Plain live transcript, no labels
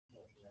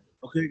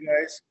Okay,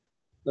 guys,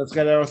 let's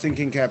get our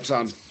thinking caps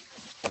on.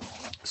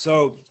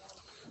 So,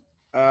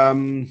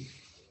 um,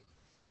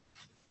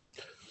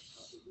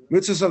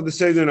 mitzvahs of the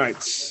Seder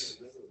nights.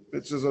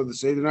 Mitzvahs of the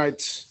Seder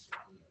nights.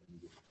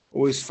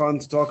 Always fun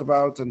to talk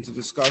about and to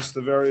discuss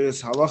the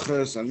various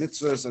halachas and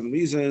mitzvahs and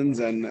reasons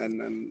and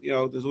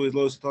there's always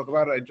loads to talk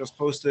about. I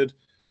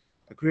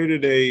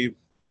created a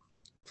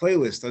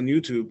playlist on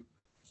YouTube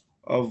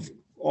of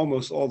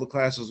almost all the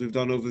classes we've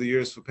done over the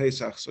years for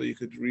Pesach. So you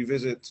could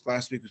revisit.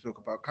 Last week we spoke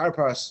about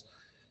Karpas.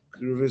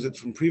 Could revisit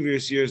from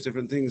previous years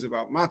different things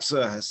about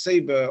matzah,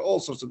 haseba, all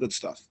sorts of good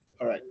stuff.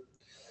 All right.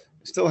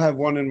 I still have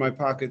one in my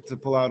pocket to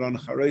pull out on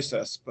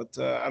Charesas, but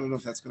I don't know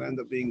if that's going to end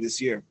up being this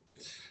year.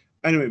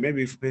 Anyway,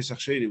 maybe for Pesach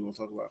Sheni we'll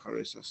talk about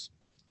Charesas.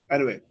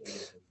 Anyway,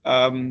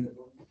 um,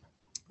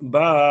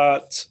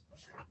 but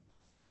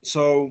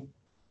so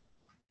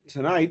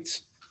today,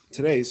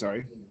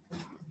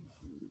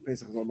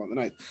 Pesach is all about the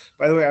night.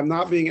 By the way, I'm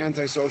not being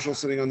antisocial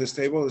sitting on this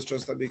table. It's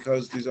just that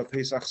because these are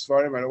Pesach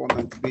Svarim, I don't want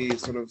them to be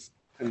sort of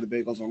in the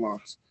bagels and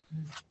lox.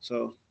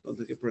 So don't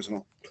take it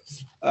personal.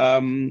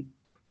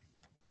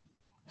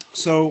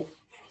 So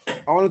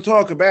I want to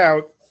talk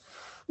about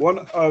one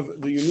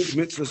of the unique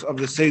mitzvahs of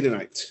the Seder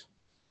night.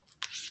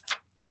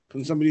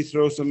 Can somebody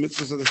throw some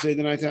mitzvahs of the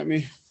Seder night at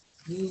me?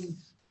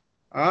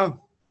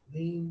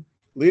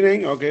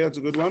 Leaning. Okay, that's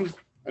a good one.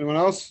 Anyone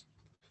else?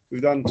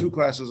 We've done 2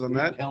 classes on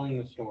that. Telling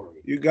the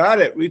story. You got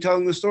it.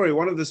 Retelling the story.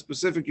 One of the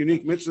specific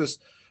unique mitzvahs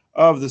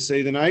of the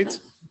Seder night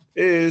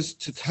is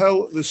to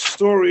tell the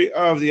story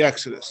of the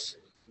Exodus.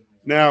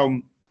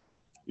 Now,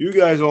 you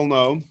guys all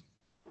know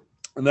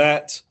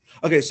that.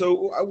 Okay,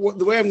 so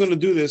the way I'm going to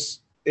do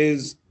this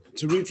is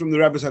to read from the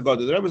Rebbe's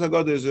Haggadah. The Rebbe's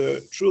Haggadah is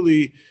a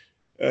truly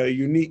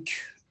unique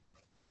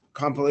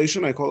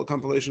compilation. I call it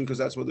compilation because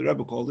that's what the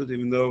Rebbe called it,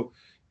 even though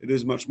it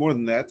is much more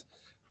than that.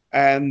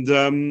 And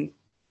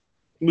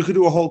we could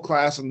do a whole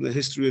class on the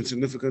history and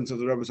significance of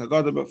the Rebbe's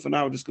Haggadah, but for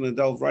now, we're just going to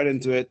delve right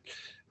into it.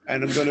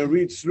 And I'm going to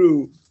read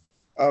through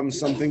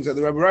some things that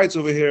the Rebbe writes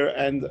over here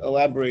and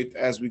elaborate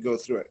as we go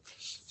through it.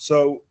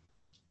 So,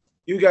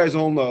 you guys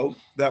all know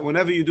that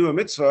whenever you do a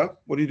mitzvah,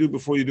 what do you do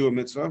before you do a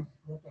mitzvah?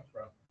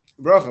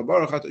 Bracha.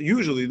 Baruch.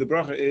 Usually, the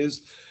bracha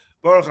is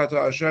Baruch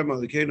Atah Hashem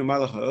Malikeinu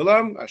Melech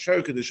HaOlam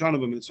Asher Kedeshanu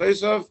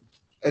B'Mitzvosav,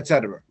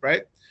 etc.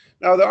 Right?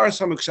 Now, there are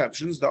some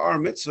exceptions. There are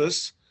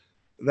mitzvahs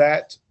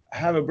that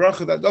have a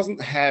bracha that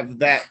doesn't have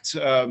that,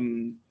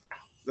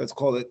 let's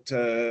call it,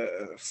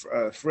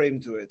 frame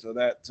to it, or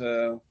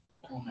that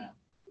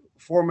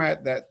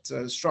format, that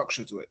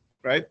structure to it,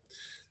 right?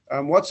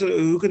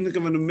 Who can think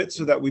of a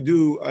mitzvah that we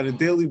do on a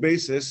daily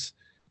basis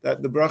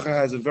that the bracha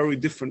has a very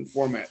different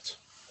format?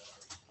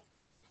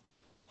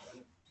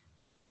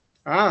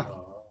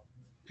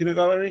 Peanut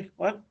gallery?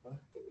 What?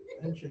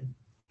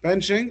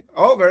 Benching.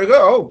 Oh, very good.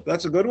 Oh,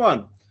 that's a good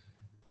one.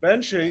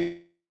 Benching.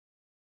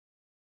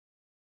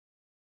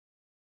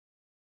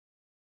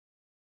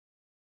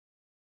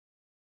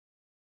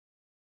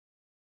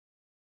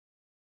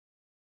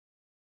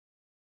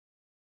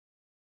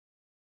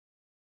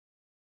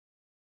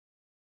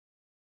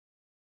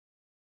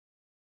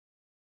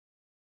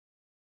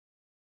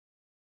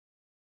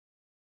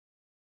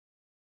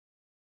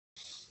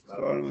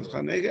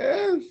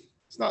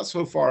 It's not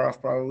so far off,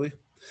 probably.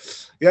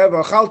 Yeah,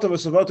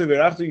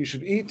 you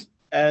should eat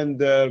and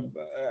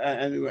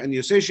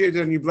you satiate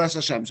and you bless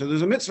Hashem. So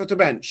there's a mitzvah to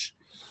bench.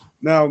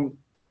 Now,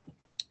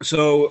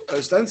 so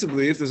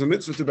ostensibly, if there's a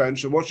mitzvah to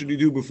bench, so what should you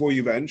do before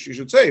you bench? You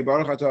should say,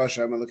 Baruch Atah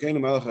Hashem,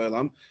 Elokeinu melech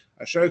haolam,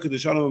 Asher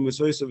kedeshanu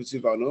b'mitzvosav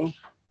v'tzivanu,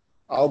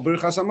 al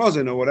birchas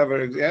hamazon, or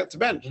whatever, to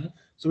bench.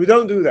 So we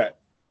don't do that.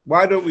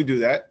 Why don't we do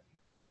that?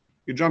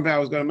 You're jumping.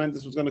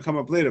 This was going to come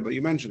up later, but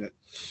you mentioned it.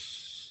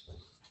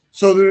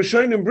 So the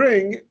Rishonim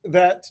bring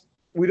that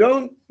we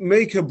don't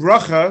make a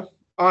bracha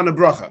on a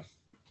bracha.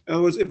 In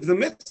other words, if the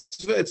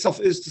mitzvah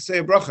itself is to say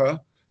a bracha,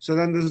 so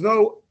then there's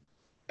no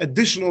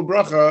additional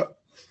bracha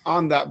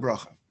on that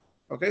bracha.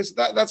 Okay, so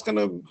that's going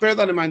to bear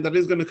that in mind. That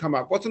is going to come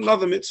up. What's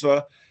another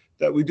mitzvah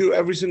that we do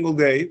every single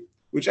day,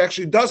 which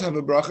actually does have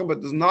a bracha,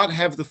 but does not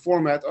have the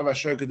format of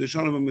Asher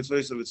Kedeshanu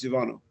B'Mitzvosav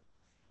V'Tzivanu?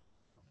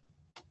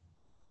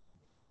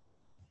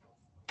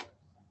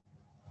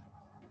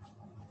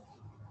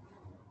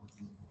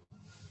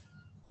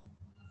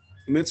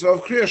 The mitzvah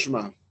of Kriya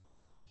Shema.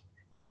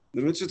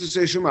 The mitzvah to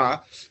say Shema,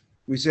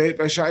 we say it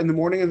by Shah in the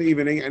morning and the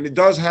evening, and it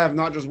does have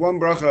not just one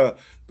bracha,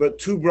 but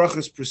 2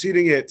 brachas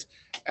preceding it,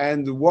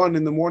 and 1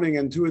 in the morning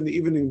and 2 in the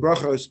evening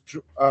brachas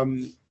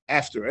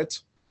after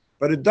it.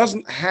 But it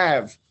doesn't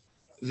have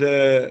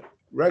the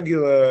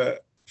regular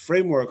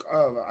framework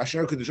of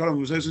Asher Kedeshanu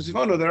B'Mitzvosav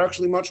V'Tzivanu. They're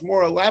actually much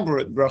more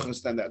elaborate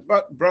brachas than that,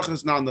 but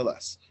brachas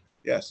nonetheless.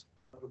 Yes.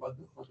 What about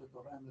the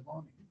Torah in the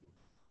morning?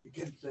 You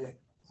can't say.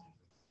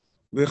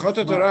 Birchot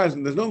Torah,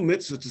 there's no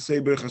mitzvah to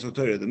say Birchas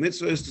Torah. The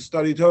mitzvah is to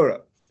study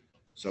Torah.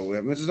 So we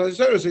have mitzvah to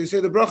study Torah. So you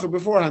say the bracha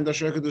beforehand.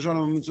 Asher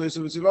Kedeshanu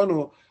B'Mitzvosav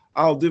V'Tzivanu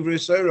al divrei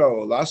Torah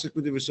or lasik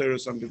with divrei Torah.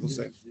 Some people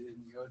say.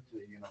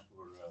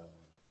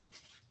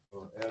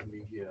 For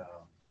early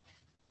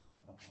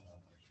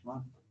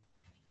Shema.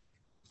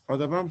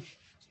 What about?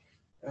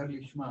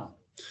 early Shema.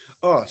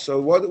 Oh,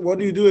 so what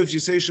do you do if you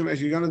say Shema?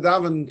 If you're going to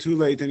daven too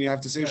late and you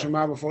have to say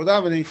Shema before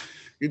davening,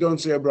 you don't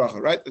say a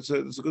bracha, right? It's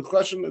a good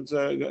question. It's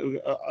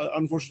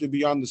unfortunately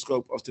beyond the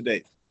scope of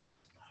today.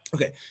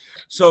 Okay,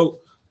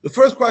 so the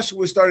first question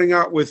we're starting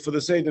out with for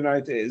the Seder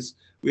night is,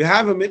 we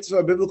have a mitzvah,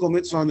 a biblical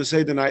mitzvah on the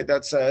Seder night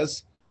that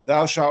says,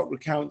 thou shalt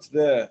recount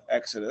the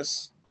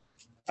Exodus,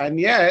 and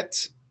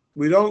yet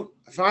we don't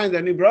find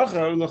any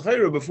bracha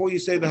l'chayru before you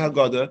say the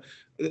Haggadah.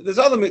 There's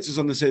other mitzvahs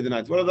on the Seder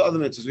night. What are the other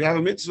mitzvahs? We have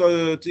a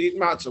mitzvah to eat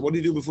matzah. What do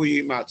you do before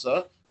you eat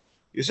matzah?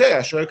 You say,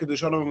 Asher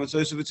Kedushanu Mitzvah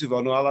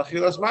V'Tzivanu Al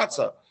Achilas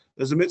Matzah.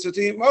 There's a mitzvah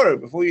to eat maror.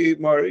 Before you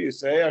eat maror, you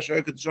say,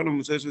 Asher Kedushanu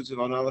Mitzvah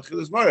V'Tzivanu Al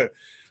Achilas Maror.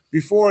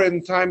 Before,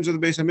 in times of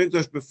the Beis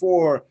Hamikdash,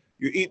 before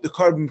you eat the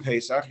carbon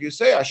Pesach, you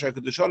say, Asher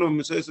Kedushanu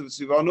Mitzvah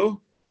V'Tzivanu.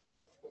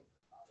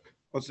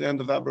 What's the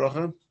end of that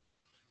bracha?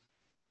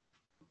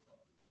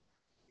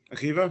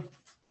 Akiva?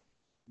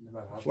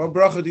 What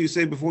bracha do you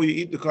say before you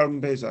eat the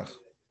carbon Pesach?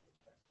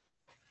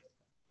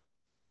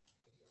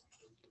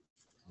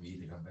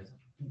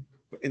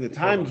 In the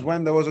times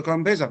when there was a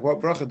Korban Pesach, what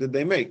bracha did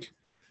they make?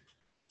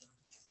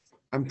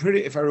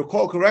 If I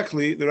recall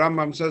correctly, the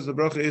Rambam says the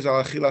bracha is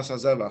al achilas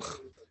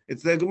hazevach.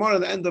 It's the Gemara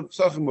at the end of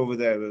Psachim over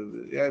there.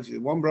 Yeah,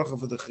 one bracha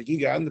for the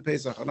Chagiga and the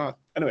Pesach or not.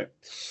 Anyway,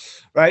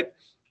 right?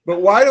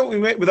 But why don't we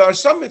make? But there are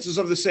some mitzvahs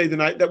of the Seder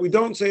night that we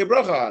don't say a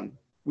bracha on.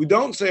 We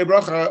don't say a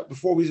bracha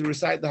before we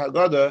recite the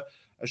Haggadah,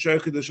 Asher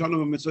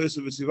Kedushanu Mitzvah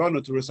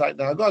V'Tzivanu, to recite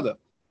the Haggadah,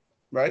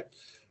 right?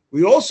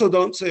 We also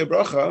don't say a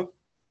bracha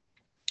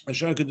for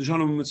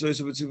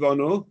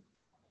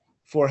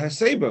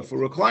Haseba, for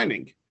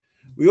reclining.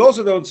 We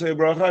also don't say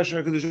bracha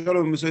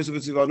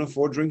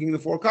for drinking the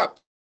 4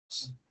 cups.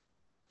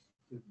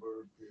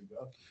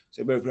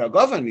 Say Ber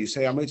Priagavan, you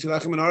say Amitzi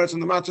Lechem and Aretz on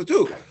the matzah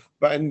too.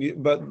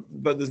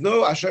 But there's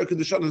no Asher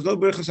Kedushan, there's no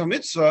Birchas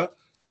HaMitzvah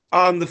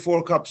on the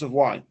 4 cups of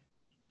wine.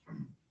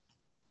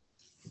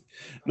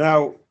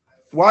 Now,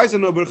 why is there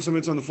no Birchas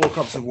HaMitzvah on the 4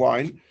 cups of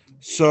wine?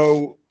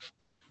 So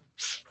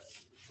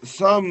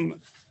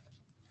some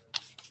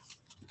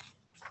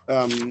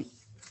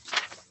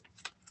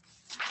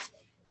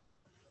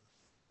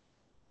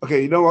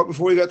okay, you know what?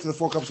 Before we get to the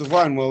 4 cups of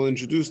wine, we'll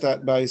introduce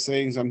that by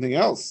saying something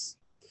else.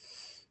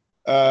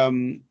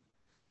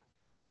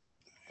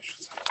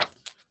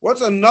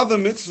 What's another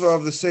mitzvah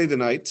of the Seder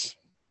night?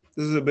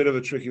 This is a bit of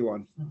a tricky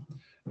one.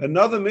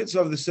 Another mitzvah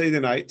of the Seder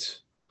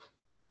night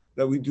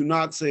that we do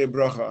not say a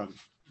bracha on.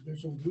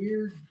 There's a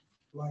weird,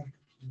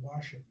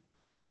 washing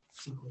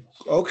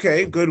sequence.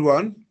 Okay, good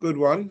one.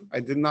 I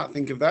did not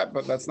think of that,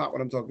 but that's not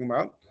what I'm talking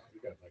about. You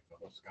got the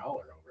whole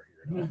scholar over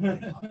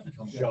here.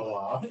 Come show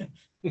off.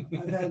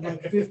 I've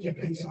had 50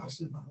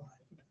 Pesachs in my life.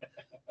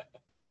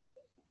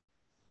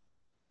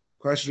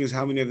 Question is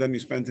how many of them you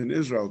spent in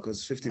Israel,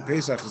 because 50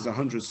 Pesach is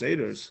 100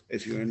 Seders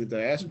if you're in the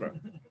diaspora.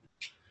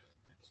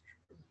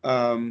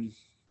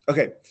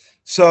 Okay,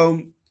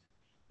 so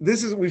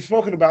we've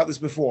spoken about this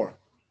before.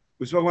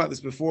 We've spoken about this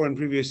before in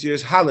previous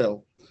years.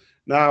 Hallel.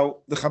 Now,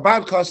 the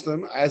Chabad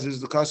custom, as is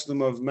the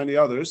custom of many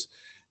others,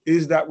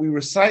 is that we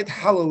recite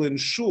Hallel in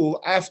Shul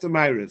after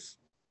Ma'ariv.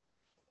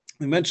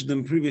 We mentioned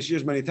in previous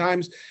years many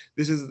times.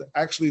 This is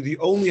actually the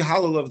only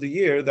Hallel of the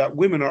year that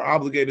women are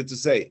obligated to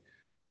say.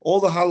 All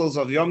the Hallels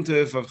of Yom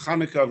Tov, of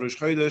Chanukah, of Rosh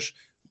Chodesh,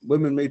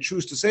 women may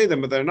choose to say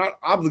them, but they're not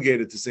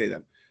obligated to say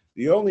them.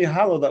 The only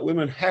Hallel that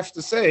women have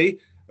to say,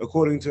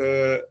 according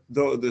to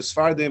the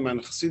Sfardim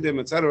and Chassidim,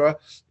 etc.,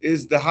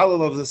 is the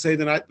Hallel of the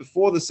Seder night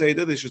before the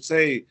Seder. They should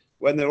say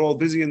when they're all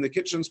busy in the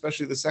kitchen,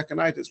 especially the second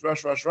night, it's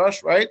rush,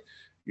 right?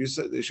 You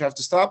should have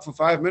to stop for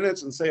 5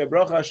 minutes and say a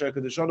bracha, Asher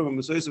Kedushaну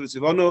V'Mitzvah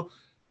V'Tzivanu,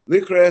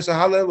 Likra Es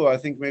HaHallel, or I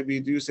think maybe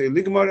do you say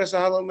Ligmar Es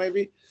HaHallel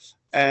maybe,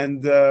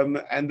 and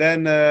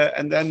then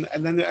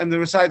the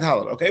recite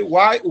Hallel. Okay,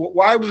 why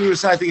were we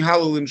reciting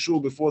Hallel in Shul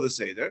before the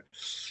Seder?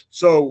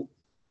 So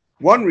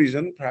one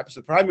reason, perhaps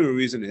the primary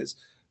reason, is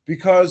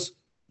because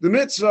the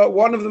mitzvah,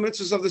 one of the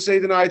mitzvahs of the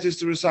Seder night is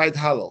to recite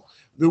Hallel.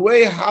 The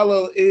way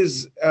Hallel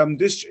is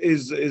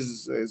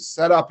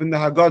set up in the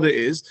Haggadah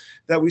is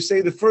that we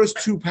say the first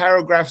 2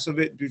 paragraphs of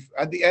it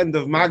at the end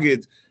of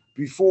Magid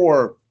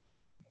before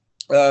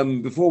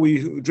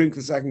we drink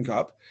the second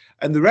cup,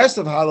 and the rest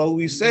of Hallel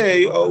we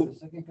say,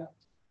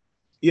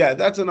 yeah,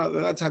 that's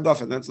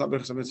Hagafen, that's not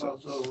Birchas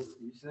HaMitzvah. So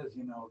he says,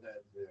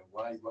 that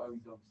why we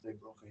don't say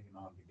bracha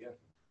on the Geffen?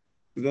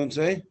 We don't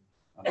say?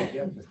 On the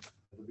Geffen.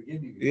 At the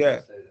beginning,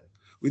 Yeah. say that.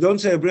 We don't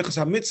say a Birchas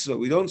HaMitzvah.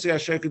 We don't say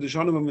Asher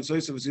Kedushanu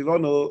V'Mitzvah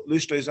V'Tzivanu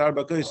Lishtos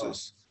Arba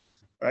Kosos.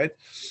 Right?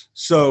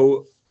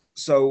 So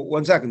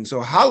 1 second.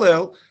 So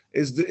Hallel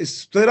is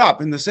split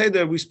up. In the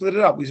Seder, we split it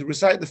up. We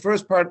recite the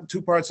first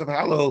 2 parts of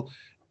Hallel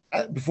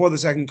before the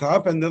second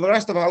cup, and the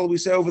rest of Hallel we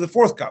say over the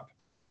 4th cup.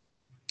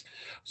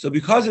 So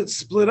because it's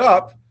split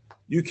up,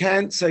 you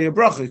can't say a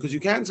bracha, because you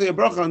can't say a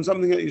bracha on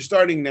something that you're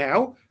starting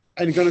now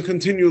and you're going to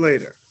continue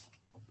later.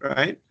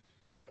 Right?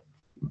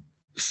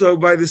 So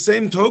by the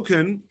same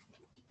token,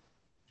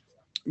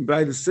 we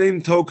don't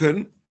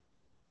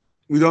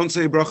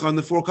say bracha on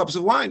the 4 cups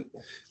of wine,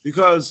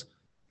 because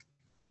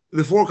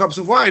the 4 cups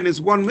of wine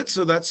is one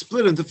mitzvah that's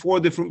split into 4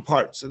 different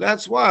parts. So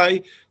that's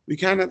why we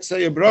cannot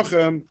say a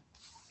bracha.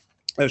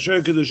 Yeah,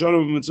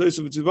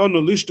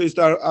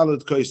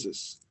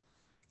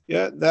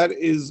 that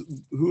is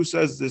who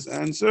says this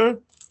answer.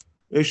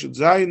 This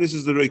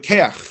is the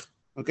Rekeach.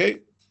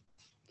 Okay,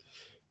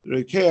 the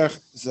Rekeach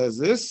says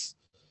this.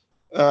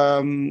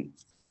 To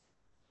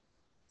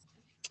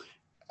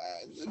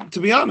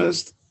be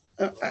honest,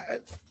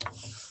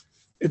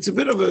 it's a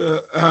bit of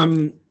a.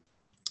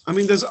 I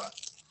mean, there's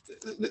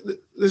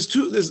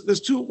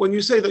two. When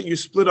you say that you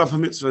split up a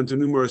mitzvah into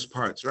numerous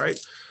parts, right?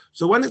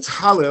 So when it's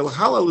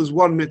Hallel is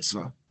one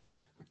mitzvah.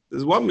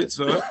 There's one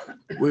mitzvah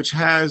which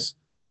has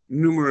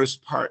numerous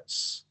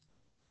parts.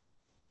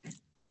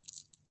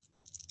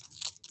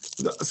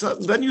 So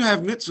then you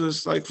have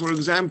mitzvahs like, for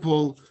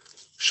example,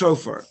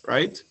 shofar,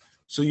 right?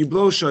 So you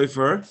blow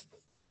shofar,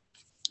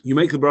 you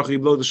make the bracha, you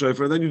blow the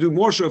shofar, and then you do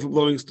more shofar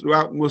blowings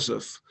throughout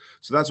Musaf.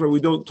 So that's where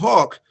we don't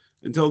talk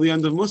until the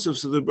end of Musaf.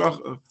 So the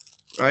bracha,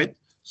 right?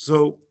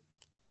 So,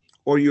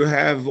 or you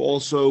have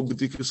also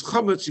b'dikus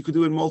chametz. You could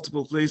do in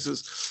multiple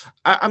places.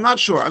 I'm not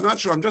sure.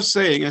 I'm just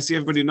saying. I see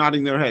everybody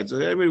nodding their heads.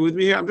 Everybody with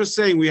me here? I'm just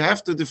saying we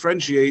have to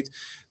differentiate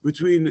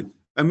between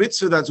a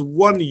mitzvah that's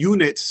one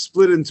unit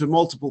split into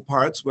multiple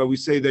parts, where we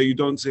say that you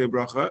don't say a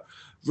bracha,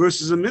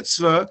 versus a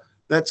mitzvah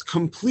that's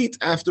complete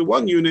after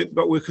one unit,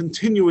 but we're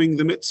continuing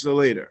the mitzvah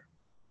later.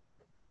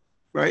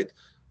 Right?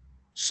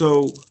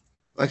 So,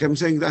 like I'm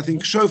saying, I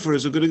think shofar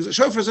is a good example.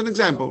 Shofar is an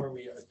example.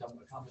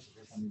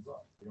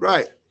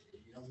 Right.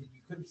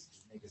 You couldn't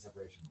make a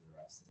separation from the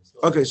rest.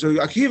 Okay, so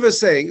Akiva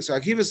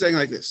is saying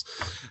like this.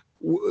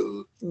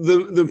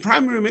 The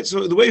primary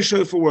mitzvah, the way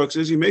shofar works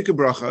is you make a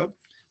bracha,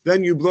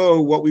 then you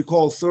blow what we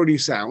call 30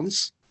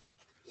 sounds,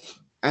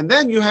 and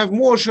then you have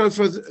more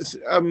shofar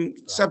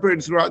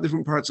separated throughout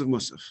different parts of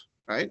Musaf,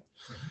 right?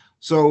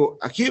 So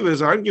Akiva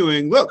is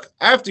arguing, look,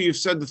 after you've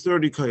said the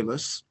 30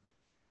 koilas,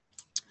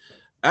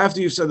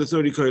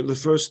 the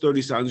first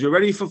 30 sounds, you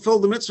already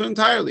fulfilled the mitzvah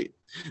entirely.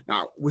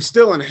 Now, we're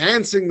still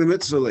enhancing the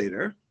mitzvah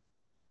later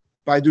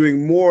by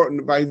doing more,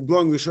 by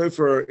blowing the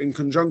shofar in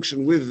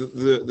conjunction with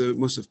the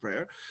Musaf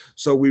prayer.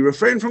 So we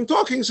refrain from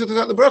talking so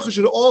that the bracha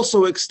should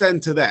also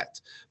extend to that.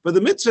 But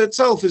the mitzvah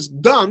itself is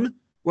done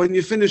when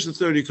you finish the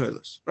 30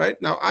 koilos,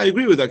 right? Now, I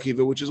agree with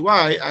Akiva, which is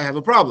why I have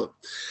a problem.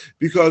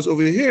 Because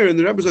over here in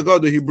the Rebbe's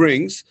Agada, he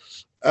brings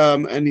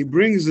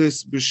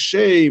this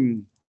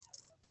b'shem,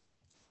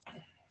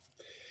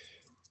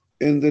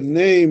 in the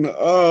name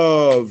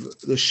of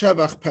the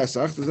Shavach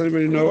Pesach. Does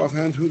anybody know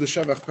offhand who the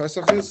Shavach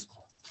Pesach is?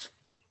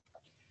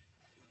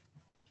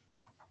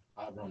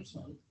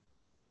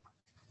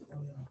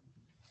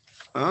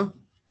 Huh?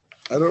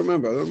 I don't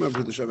remember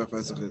who the Shavach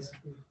Pesach is.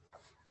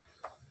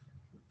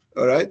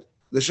 All right.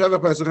 The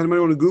Shavach Pesach. Anybody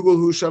want to Google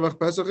who Shavach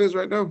Pesach is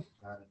right now?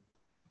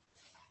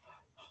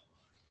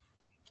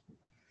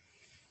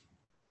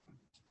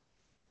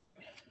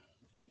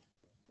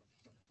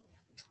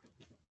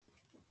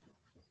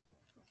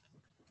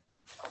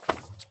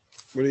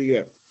 What do you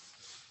get?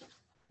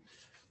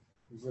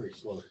 He's very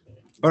slow.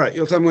 All right,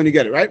 you'll tell me when you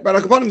get it, right?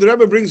 But the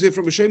Rebbe brings it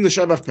from Hashem the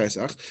Shavach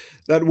Pesach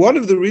that one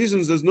of the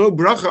reasons there's no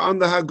bracha on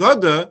the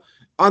Haggadah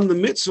on the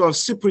mitzvah of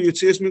Sipur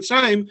Yetzias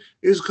Mitzrayim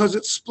is because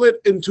it's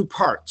split into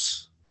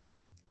parts.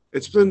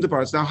 It's split into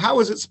parts. Now, how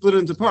is it split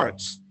into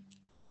parts?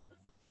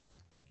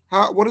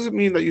 What does it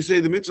mean that you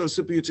say the mitzvah of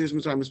Sipur Yetzias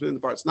Mitzrayim is split into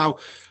parts? Now,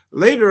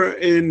 later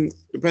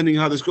depending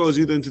how this goes,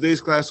 either in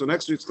today's class or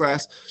next week's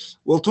class,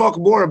 we'll talk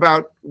more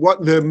about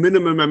what the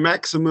minimum and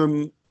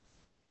maximum.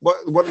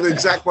 What the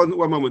exact one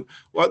moment?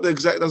 What the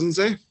exact doesn't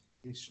say?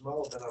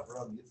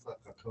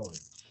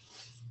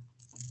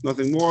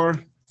 Nothing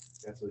more.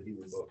 That's what he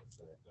would look.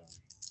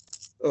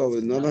 Oh,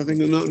 nothing.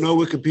 No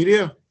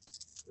Wikipedia.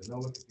 There's no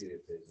Wikipedia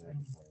page.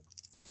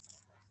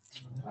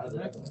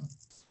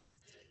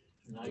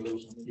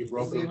 You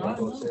broke it.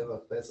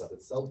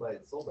 It's sold by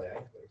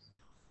Eichler's.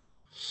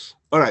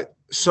 All right.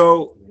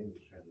 So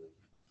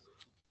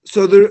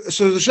the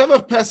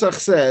Shavach Pesach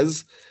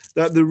says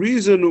that the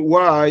reason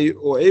why,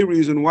 or a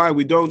reason why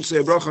we don't say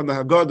a bracha on the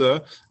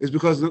Haggadah is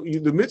because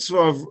the mitzvah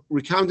of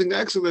recounting the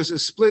Exodus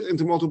is split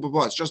into multiple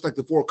parts, just like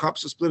the 4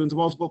 cups are split into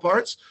multiple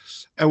parts,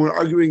 and we're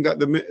arguing that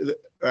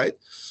right,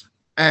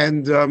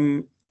 and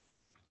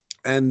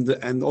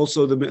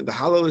also the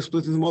Hallel is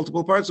split into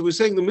multiple parts. So we're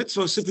saying the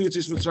mitzvah of Sipur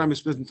Yetzias Mitzrayim is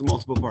split into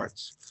multiple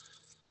parts.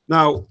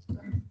 Now,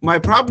 my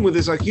problem with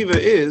this Akiva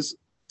is,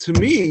 to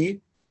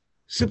me,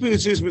 Sipur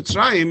Yetzias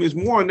Mitzrayim is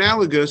more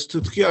analogous to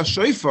Tkiyah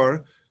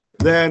Shofar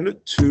than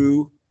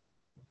to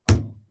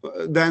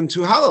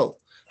Hallel.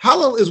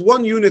 Hallel is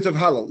one unit of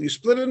Hallel. You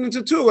split it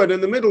into 2, and in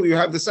the middle you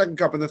have the second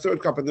cup and the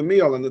third cup and the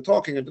meal and the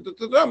talking. And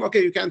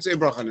okay, you can't say a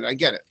bracha on it. I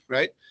get it,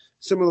 right?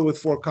 Similar with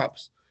 4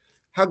 cups.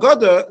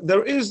 Haggadah,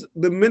 there is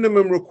the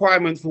minimum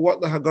requirement for what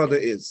the Haggadah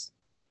is.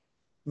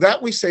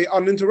 That we say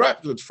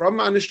uninterrupted from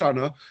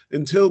Manishtana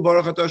until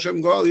Baruch Atah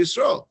Hashem Goal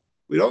Yisrael.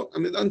 We don't. I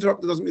mean,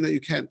 uninterrupted doesn't mean that you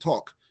can't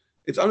talk.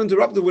 It's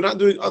uninterrupted. We're not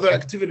doing other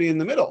activity in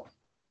the middle,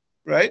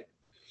 right?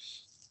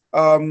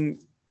 Who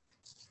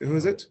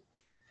is it?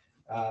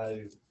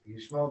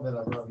 Yishmael ben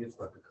Avraham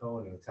Yitzchak, a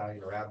Cohen, an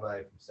Italian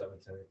rabbi from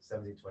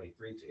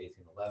 1723 to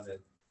 1811.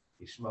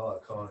 Yishmael, a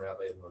Cohen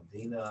rabbi of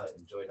Modena,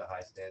 enjoyed a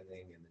high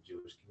standing in the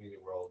Jewish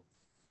community world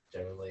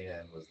generally,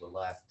 and was the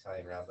last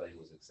Italian rabbi who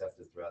was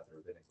accepted throughout the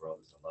rabbinic world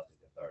as a halachic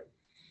authority.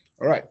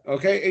 All right.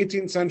 Okay.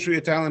 18th century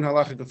Italian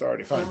halachic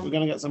authority. Fine. We're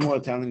gonna get some more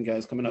Italian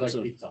guys coming up Like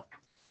soon. pizza.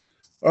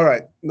 All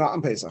right. Not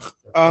on Pesach. That's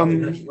probably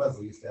Rich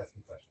Wesley used to ask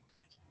me questions.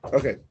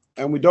 Okay.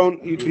 And we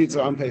don't eat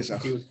pizza on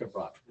Pesach. He was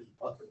kabrak.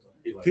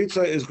 He was-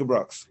 Pizza is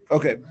gebrux.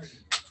 Okay.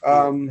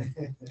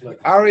 Look,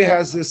 Ari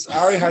has this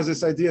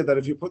idea that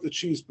if you put the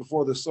cheese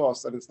before the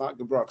sauce, then it's not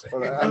gebrux.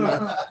 But I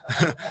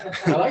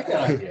like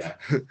that idea.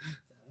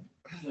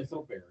 Nice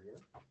little barrier.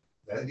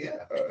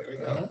 Yeah, there we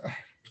go.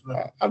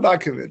 I'm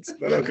not convinced,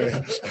 but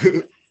okay.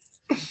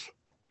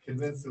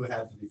 Convinced who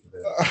had to be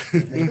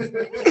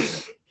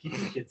convinced. Keep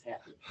the kids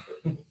happy.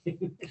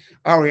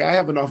 Ari, I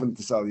have an oven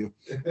to sell you.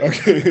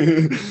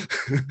 Okay.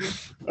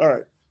 All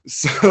right.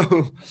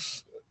 So,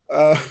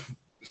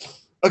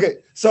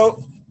 okay.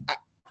 So,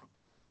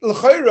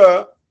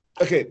 l'chayra.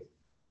 Okay.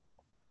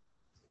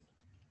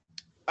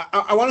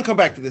 I want to come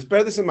back to this.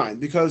 Bear this in mind,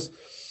 because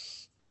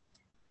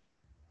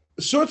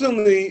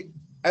certainly,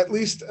 at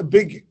least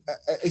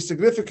a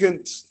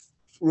significant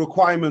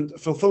requirement,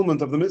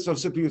 fulfillment of the mitzvah of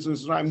Sipri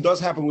Yitzchak does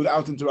happen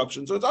without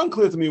interruption. So it's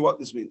unclear to me what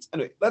this means.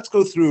 Anyway, let's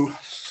go through.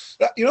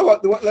 You know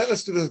what?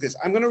 Let's do this like this.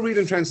 I'm going to read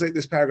and translate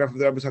this paragraph of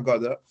the Rebbe's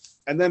Haggadah,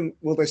 and then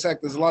we'll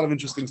dissect. There's a lot of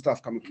interesting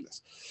stuff coming from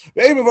this.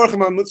 We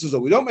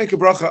don't make a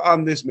bracha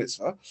on this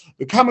mitzvah.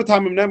 The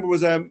Kamatamim number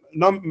was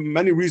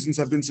many reasons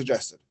have been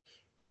suggested.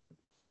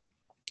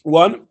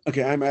 One,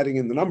 okay, I'm adding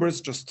in the numbers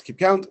just to keep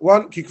count.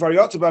 One, he has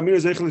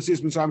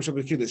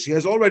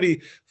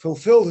already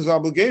fulfilled his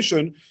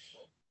obligation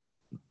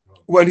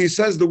when he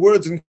says the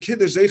words in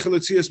Kiddush Zeichel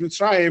Yetzias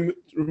Mitzrayim,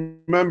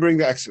 remembering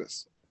the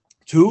Exodus.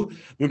 Two,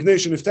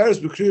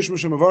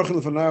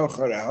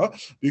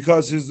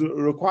 because his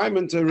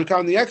requirement to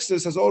recount the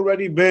Exodus has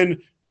already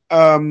been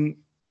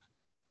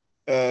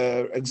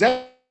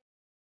examined.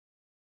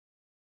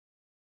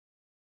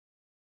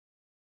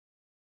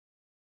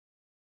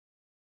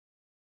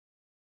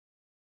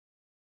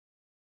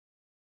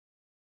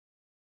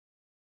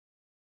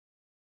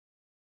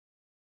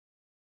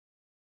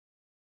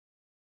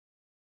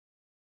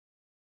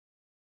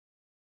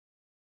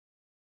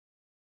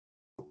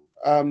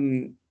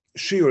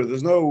 Shiur.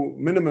 There's no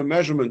minimum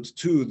measurement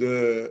to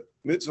the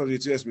mitzvah of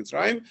Yetzias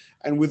Mitzrayim,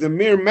 and with a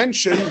mere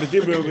mention, the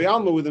Dibra of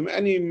Yalma, with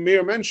any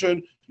mere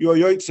mention, you are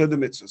yotzei the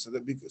mitzvah. So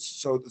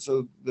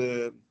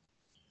the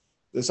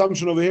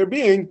assumption over here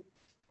being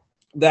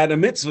that a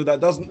mitzvah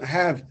that doesn't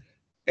have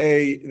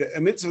a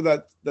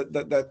mitzvah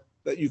that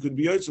you could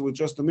be yotzei with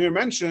just a mere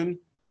mention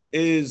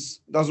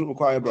doesn't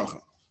require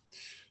bracha.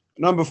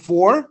 Number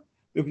four,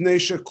 because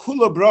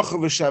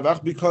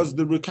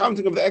the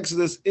recounting of the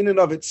Exodus in and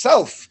of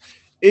itself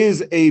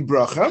is a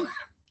bracha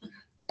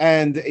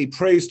and a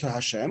praise to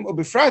Hashem, and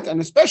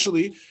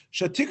especially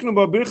because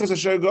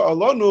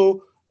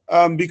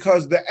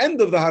the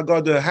end of the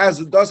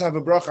Haggadah does have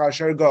a bracha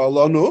asher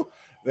ga'alonu.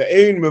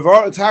 David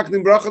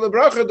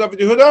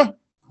Yehuda,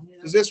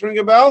 does this ring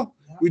a bell?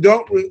 We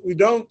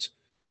don't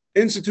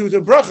institute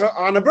a bracha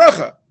on a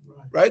bracha,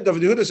 right?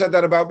 David Yehuda said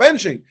that about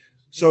benching.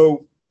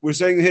 So we're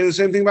saying here the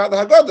same thing about the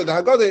Haggadah. The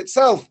Haggadah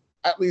itself,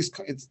 at least,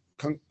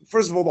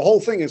 first of all, the whole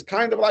thing is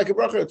kind of like a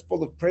bracha. It's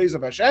full of praise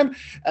of Hashem,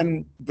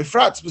 and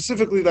befrat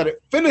specifically that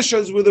it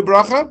finishes with a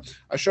bracha,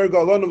 asher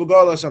ga'alonu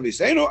v'ga'ala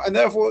saviseinu, and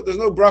therefore there's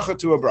no bracha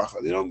to a bracha.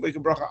 They don't make a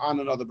bracha on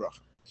another bracha.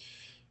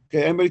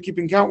 Okay, anybody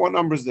keeping count? What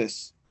number is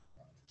this?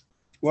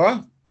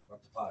 What?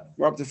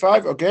 We're up to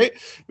 5. Okay.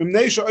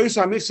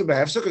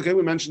 Okay,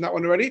 we mentioned that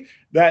one already.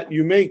 That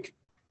you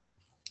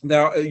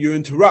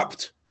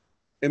interrupt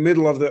in the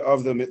middle of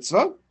the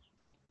mitzvah.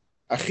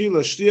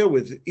 Achila shtia,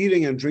 with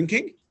eating and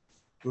drinking.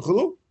 And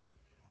you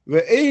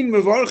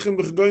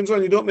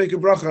don't make a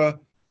bracha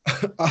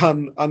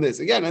on this.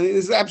 Again, I think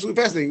this is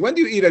absolutely fascinating. When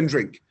do you eat and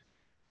drink?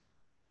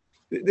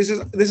 This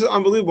is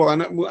unbelievable,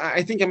 and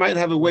I think I might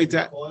have a way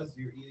to. Because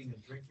you're eating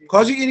and drinking.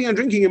 Because you're eating and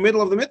drinking in the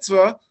middle of the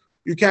mitzvah,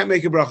 you can't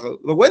make a bracha.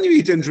 But when you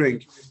eat and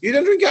drink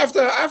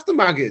after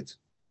Magid.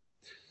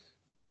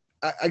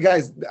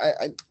 Guys,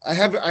 I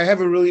have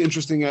a really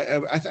interesting.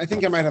 I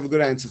think I might have a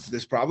good answer to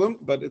this problem,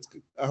 but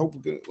I hope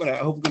we're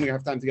going to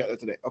have time to get there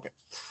today.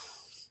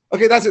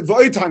 Okay, that's it.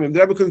 V'oy tamim.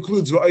 The Rebbe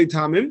concludes v'oy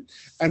tamim.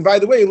 And by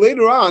the way,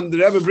 later on, the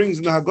Rebbe brings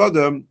in the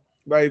Haggadah,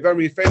 by a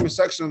very famous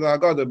section of the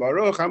Haggadah,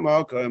 Baruch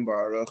HaMelech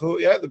Baruch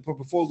Hu. Yeah,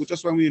 before,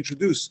 just when we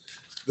introduce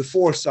the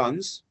 4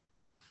 sons.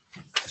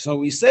 So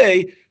we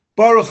say,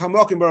 Baruch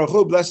HaMelech Baruch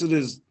Hu, blessed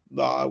is,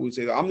 I would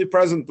say the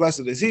omnipresent,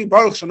 blessed is he,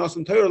 Baruch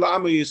Shanasan Torah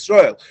La'am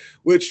Yisrael,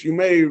 which you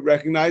may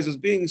recognize as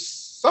being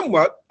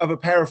somewhat of a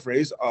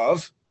paraphrase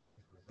of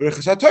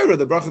Berachas HaTorah,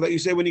 the bracha that you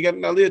say when you get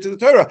an aliyah to the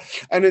Torah.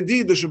 And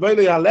indeed, the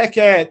Shabbalei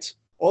HaLeket,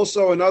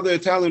 also another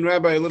Italian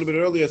rabbi, a little bit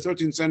earlier,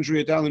 13th century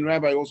Italian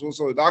rabbi,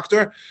 also a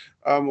doctor,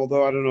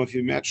 although I don't know if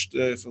he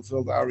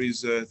fulfilled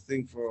Ari's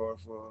thing for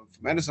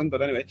medicine,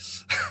 but anyway.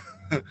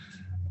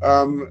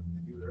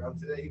 around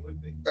today, he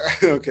would be.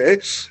 Okay,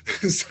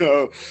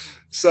 so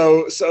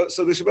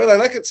the Shabbat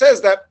like it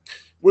says that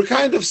we're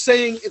kind of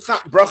saying it's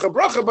not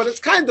bracha, but it's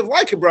kind of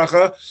like a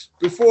bracha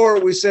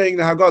before we're saying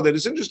the Haggadah.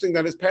 It's interesting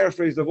that it's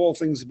paraphrased of all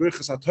things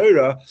Birchas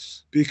HaTorah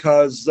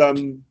because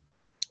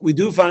we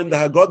do find the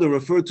Haggadah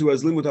referred to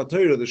as Limud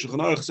HaTorah. The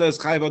Shulchan Aruch says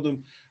Chayv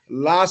Adam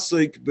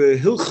Lasik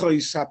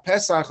BeHilchos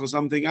HaPesach or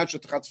something.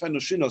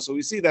 So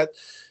we see that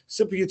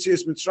Sipi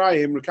Yitzias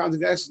Mitzrayim, recounting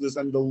the Exodus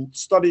and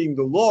studying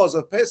the laws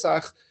of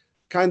Pesach,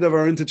 kind of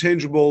are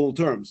interchangeable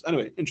terms.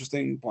 Anyway,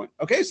 interesting point.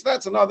 Okay, so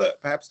that's another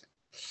perhaps.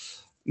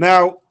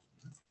 Now,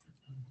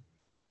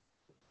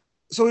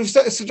 so we've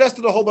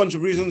suggested a whole bunch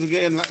of reasons.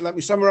 Again, let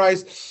me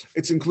summarize.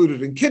 It's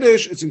included in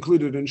Kiddush. It's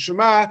included in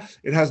Shema.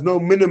 It has no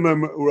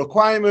minimum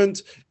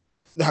requirement.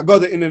 The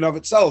Haggadah in and of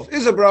itself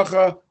is a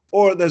bracha,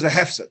 or there's a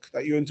hefsek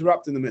that you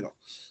interrupt in the middle.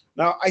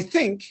 Now, I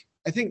think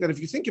that if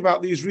you think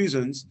about these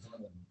reasons, Some of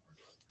them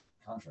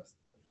are contrast.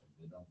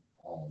 They don't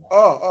all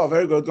align. oh,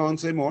 very good. Go on,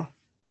 say more.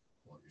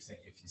 Well, you're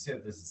saying if you say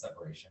that this is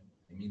separation,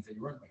 it means that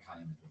you weren't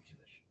Mekayim with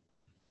Kiddush,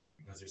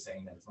 because you're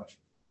saying that it's much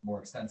more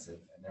extensive,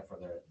 and therefore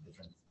there are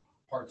different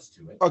parts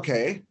to it.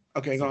 Okay,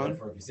 go So on.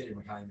 therefore, if you say you're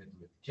Mekayim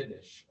with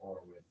Kiddush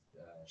or with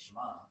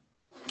Shema,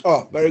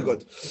 Oh, very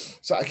good.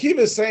 So Akiva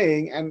is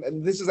saying,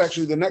 and this is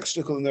actually the next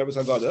shtickle in the Rebbe's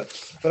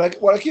Haggadah, but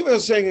what Akiva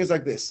is saying is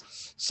like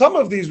this. Some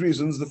of these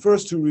reasons, the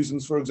first two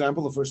reasons, for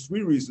example, the first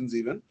three reasons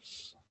even,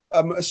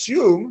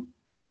 assume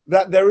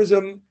that there is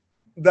a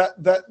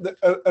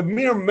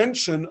mere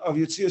mention of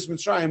Yetzias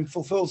Mitzrayim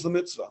fulfills the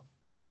mitzvah.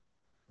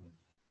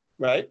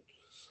 Right?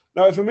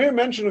 Now, if a mere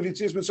mention of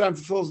Yetzias Mitzrayim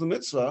fulfills the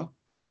mitzvah,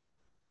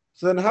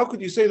 so then how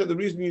could you say that the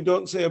reason you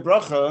don't say a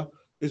bracha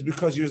is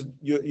because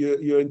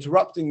you're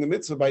interrupting the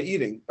mitzvah by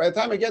eating? By the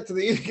time I get to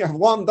the eating, I've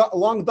long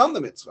done the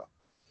mitzvah.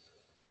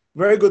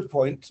 Very good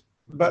point.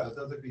 But it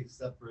doesn't be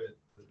separate.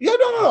 yeah,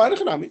 no, I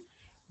don't know.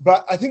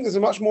 But I think there's a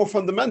much more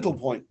fundamental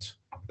point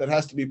that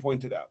has to be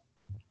pointed out.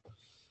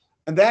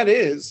 And that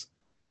is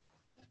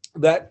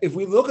that if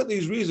we look at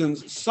these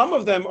reasons, some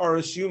of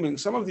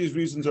these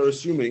reasons are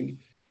assuming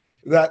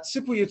that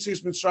Sipu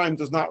Yetzias Mitzrayim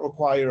does not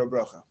require a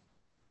bracha.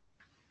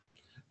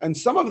 And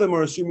some of them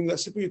are assuming that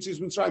Sipu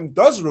Yetzias Mitzrayim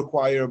does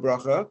require a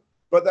bracha,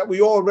 but that we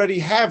already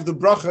have the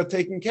bracha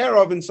taken care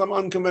of in some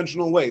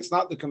unconventional way. It's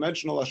not the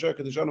conventional Asher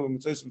Kedeshanu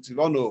Mitzvos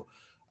V'Tzivonu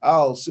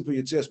Al Sipu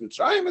Yetzias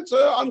Mitzrayim. It's an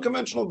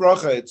unconventional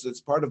bracha.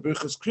 It's part of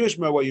Birchas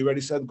Kriyashma where you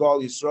already said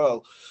Gal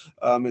Yisrael.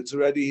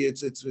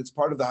 It's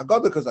part of the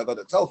Haggadah because the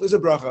Haggadah itself is a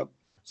bracha.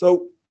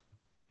 So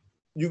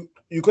you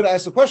could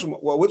ask the question,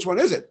 well, which one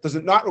is it? Does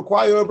it not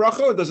require a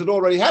bracha or does it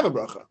already have a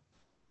bracha?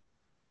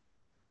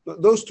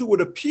 Those two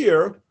would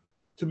appear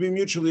to be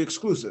mutually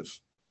exclusive.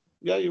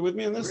 Yeah, you with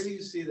me on this? Where do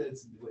you see that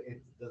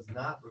it does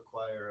not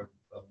require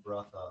a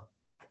bracha?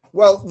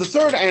 Well, the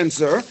third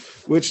answer,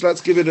 which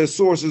let's give it a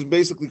source, is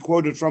basically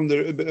quoted from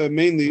the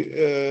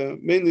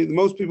mainly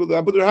most people. The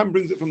Abu Darham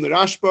brings it from the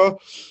Rashba,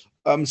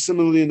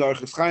 similarly in the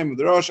Orchos Chaim of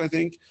the Rosh, I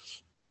think.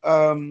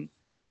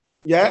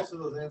 Yeah,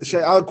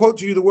 I'll quote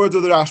to you the words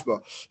of the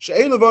Rashba.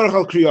 She'ein levarach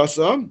al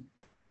kriyasa.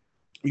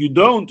 You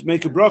don't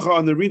make a bracha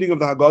on the reading of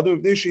the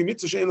Haggadah.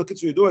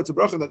 It's a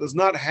bracha that does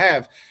not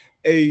have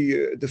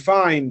a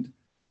defined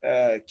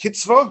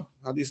kitzvah.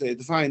 How do you say a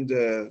defined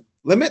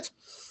limit?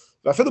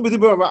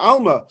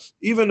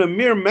 Even a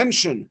mere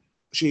mention.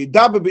 And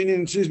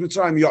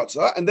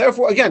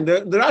therefore, again,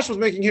 the Rash was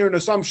making here an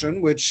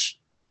assumption, which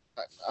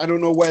I don't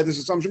know where this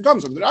assumption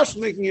comes from. The Rash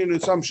was making here an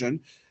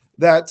assumption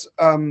that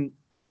a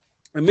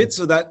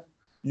mitzvah that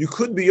you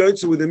could be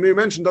yotze with a mere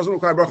mention doesn't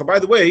require bracha. By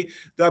the way,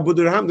 the Abu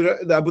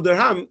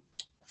Darham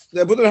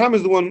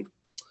is the one.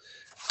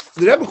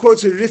 The Rebbe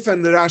quotes a Rif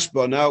and the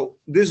Rashba. Now,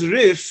 this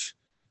Rif,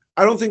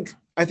 I think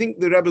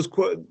the Rebbe's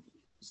quote.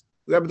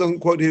 The Rebbe doesn't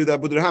quote here the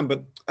Abu Darham,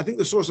 but I think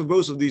the source of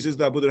both of these is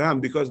the Abu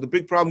Darham, because the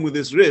big problem with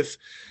this Rif,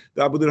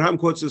 the Abu Darham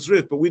quotes this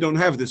Rif, but we don't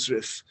have this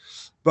Rif.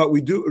 But we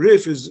do.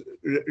 Rif is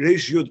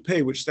Reish Yud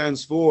Pei, which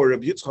stands for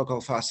Rabbi Yitzchak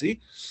Al-Fasi.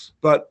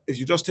 But if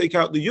you just take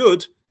out the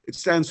Yud, it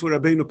stands for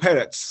Rabbeinu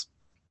Peretz.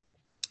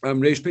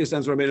 Reish Pei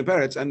stands for Rabbeinu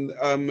Peretz, and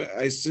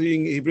I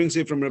see he brings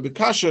it from Rabbi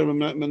Kasher,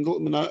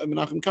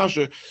 Menachem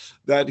Kasher,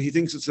 that he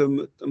thinks it's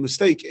a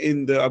mistake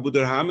in the Abu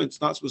Darham.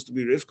 It's not supposed to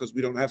be Rif because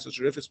we don't have such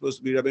a Rif. It's supposed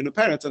to be Rabbeinu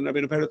Peretz, and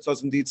Rabbeinu Peretz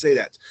does indeed say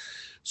that.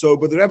 So,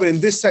 but the Rebbe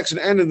in this section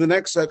and in the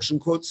next section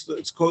quotes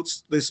this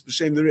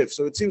b'shem the Rif.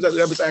 So it seems that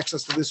the Rebbe's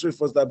access to this Rif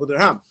was the Abu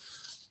Darham.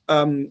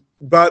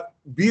 But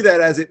be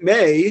that as it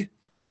may,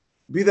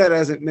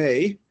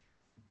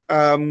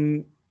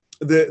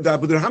 the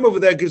Abu Darham over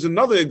there gives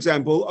another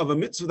example of a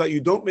mitzvah that you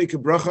don't make a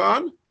bracha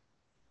on.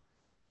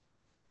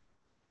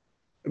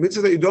 A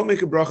mitzvah that you don't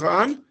make a bracha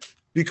on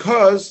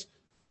because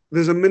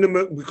there's a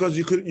minimum, because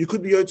you could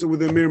be yotze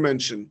with a mere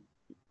mention.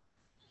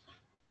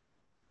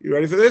 You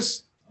ready for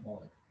this?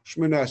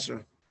 Shmona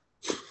Esrei.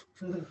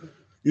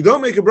 You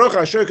don't make a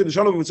bracha asher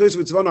kedeshanu b'mitzvos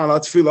v'tzivanu ala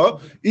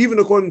tefillah, even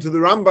according to the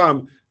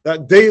Rambam,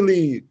 that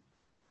daily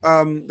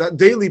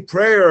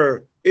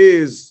prayer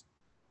is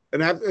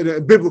a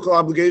biblical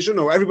obligation,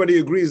 or everybody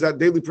agrees that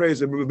daily prayer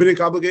is a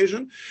rabbinic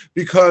obligation,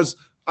 because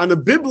on a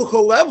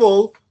biblical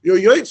level, you're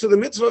yoytze the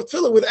mitzvah of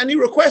tefillah with any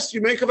request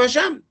you make of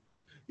Hashem.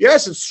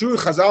 Yes, it's true.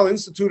 Chazal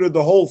instituted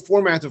the whole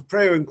format of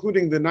prayer,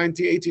 including the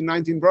 19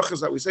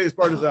 brachas that we say as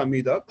part of the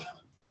Amidah.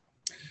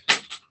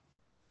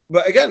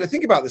 But again,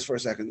 think about this for a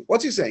second.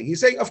 What's he saying? He's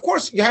saying, of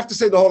course, you have to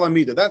say the whole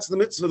Amidah. That's the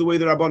mitzvah, the way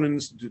the Rabbanan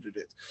instituted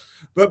it.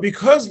 But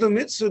because the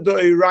mitzvah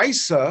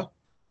d'oraisa,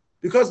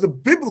 because the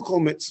biblical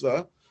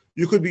mitzvah,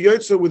 you could be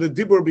yotze with a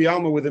dibur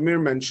b'alma, with a mere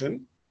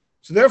mention.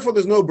 So therefore,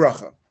 there's no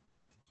bracha.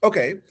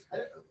 Okay.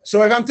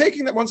 So if I'm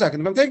taking that,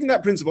 if I'm taking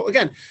that principle,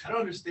 again. I don't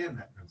understand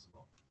that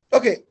principle.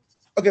 Okay,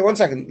 1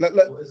 second.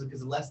 Is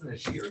it less than a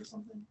shear or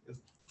something?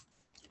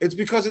 It's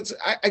because it's,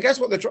 I guess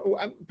what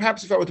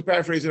perhaps if I were to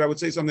paraphrase it, I would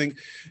say something,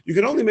 you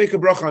can only make a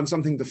bracha on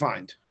something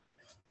defined.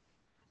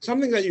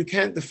 Something that you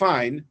can't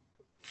define,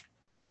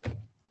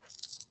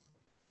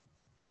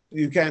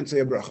 you can't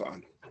say a bracha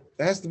on.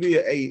 There has to be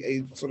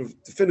a sort of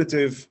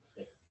definitive.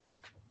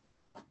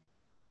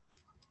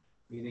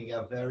 Meaning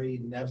a very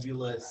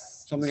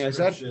nebulous Something I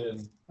said?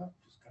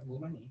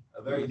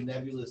 A very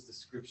nebulous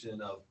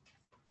description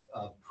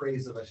of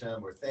praise of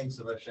Hashem or thanks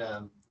of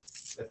Hashem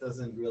that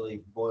doesn't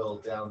really boil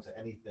down to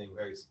anything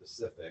very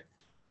specific,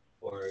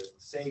 or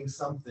saying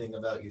something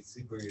about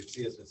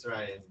Yitzias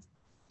Mitzrayim,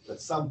 but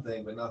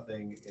something, but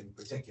nothing in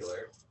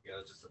particular.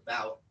 Just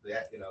about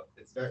that.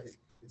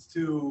 It's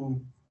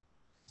too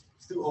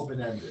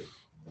open-ended.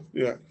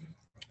 Yeah.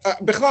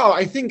 Bechlal,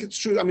 I think it's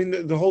true. I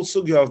mean, the whole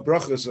sugya of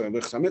brachas,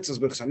 brachas hamitzvos,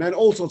 brachas hanan,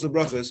 all sorts of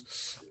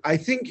brachas. I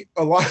think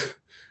a lot.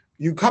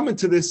 You come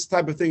into this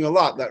type of thing a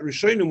lot. That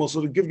Rishonim will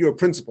sort of give you a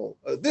principle.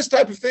 This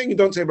type of thing, you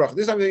don't say bracha.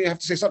 This type of thing, you have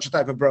to say such a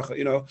type of bracha.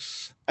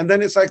 And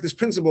then it's like this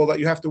principle that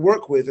you have to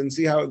work with and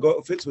see how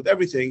it fits with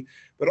everything.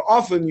 But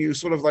often you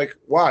sort of like,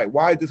 why?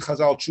 Why did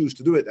Chazal choose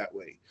to do it that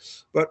way?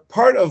 But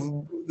part of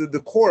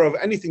the core of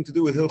anything to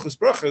do with Hilchos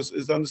Brachas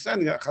is the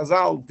understanding that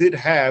Chazal did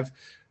have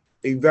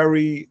a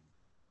very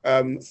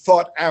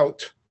thought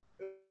out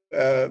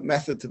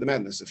method to the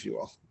madness, if you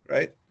will,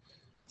 right?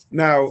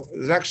 Now,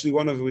 there's actually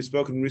we've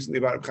spoken recently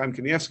about Reb Chaim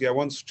Kanievsky. I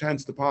once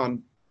chanced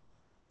upon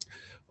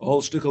a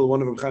whole shtickle of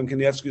one of Reb Chaim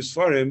Kanievsky's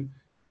Sfarim,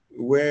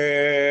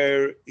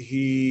 where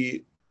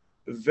he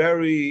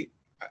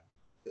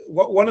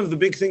one of the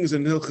big things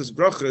in Hilchos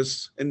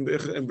Brachas, in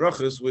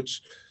Brachas,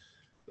 which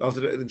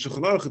after the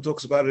Shulchan Aruch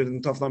talks about it in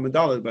Taf Lamed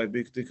Daled by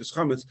Big Tikus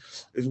Chametz,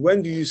 is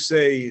when do you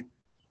say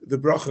the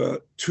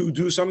bracha to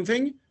do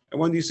something, and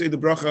when do you say the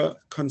bracha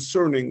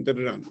concerning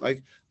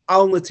like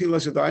al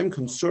natilas yadayim,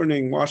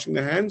 concerning washing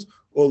the hands,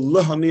 or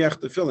lehaniach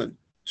tefillin,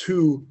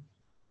 to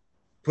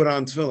put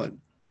on tefillin,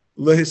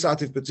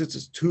 lehisatif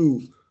betzitzis,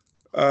 to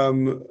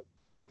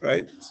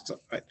right?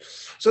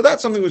 So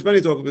that's something which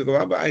many talk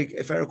about. But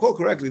if I recall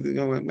correctly,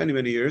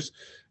 many years,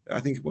 I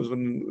think it was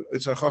when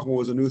Yitzhak Chachma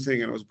was a new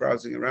thing, and I was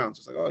browsing around.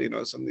 So it's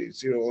like, somebody you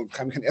see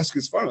Chaim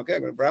Kanievsky's farm. Okay,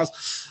 I'm going to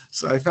browse.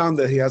 So I found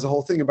that he has a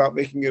whole thing about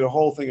making it a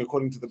whole thing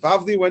according to the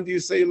Bavli. When do you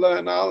say la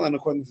and al, and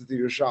according to the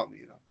Yerushalmi?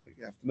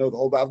 You have to know the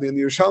whole Bavli and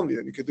the Yerushalmi,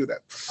 and you could do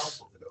that.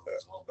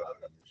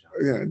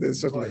 Yeah,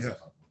 there's certainly.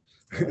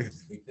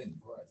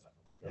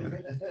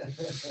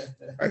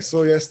 I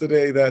saw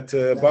yesterday that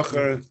a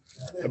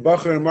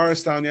Bacher in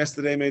Morristown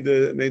yesterday made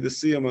the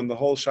siyum on the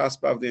whole Shas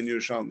Bavli and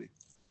Yerushalmi.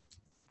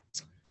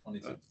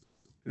 22.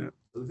 Yeah.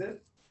 Who's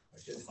it?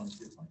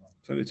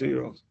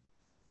 22-year-olds.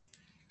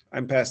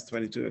 I'm past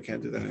 22. I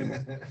can't do that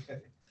anymore.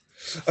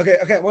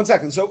 Okay. 1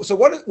 second. So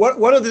what is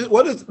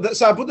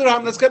so Abu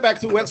Durham? Let's get back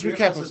to let's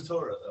recap. It's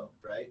Torah, though,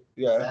 right?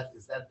 Yeah.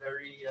 Is that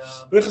very?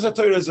 Birchas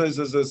Torah is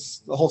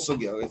the whole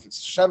sugya. If it's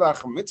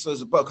Shevach or Mitzvah,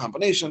 it's a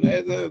combination.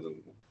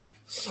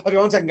 Okay,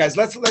 1 second, guys.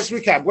 Let's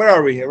recap. Where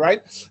are we here?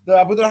 Right. The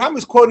Abu Durham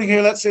is quoting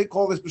here. Let's say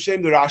call this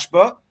b'shem the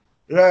Rashba.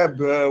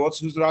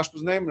 Who's the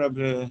Rashba's name? Reb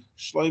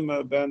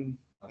Shlomo ben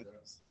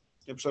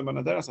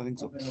Aderas, I think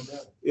so.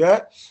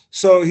 Yeah.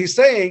 So he's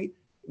saying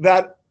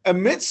that a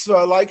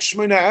mitzvah like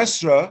Shemona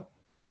Esra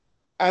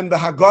and the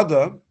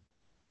Haggadah,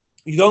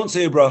 you don't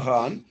say a bracha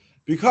on,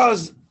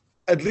 because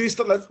at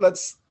least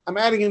I'm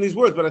adding in these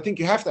words, but I think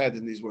you have to add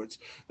in these words,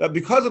 that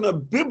because on a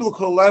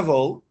biblical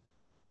level,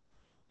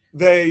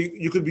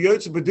 you could be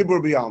yotze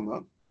b'dibur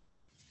b'alma,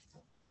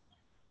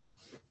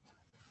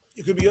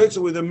 you could be yotze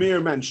with a mere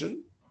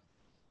mention,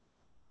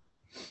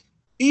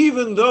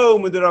 even though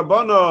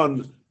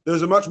Midrabanan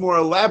there's a much more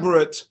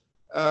elaborate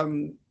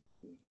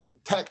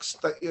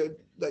text that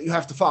you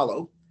have to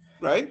follow,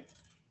 right?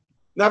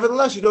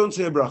 Nevertheless, you don't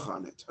say a bracha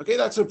on it. Okay,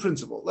 that's a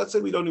principle. Let's say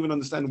we don't even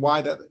understand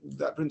why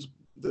that principle,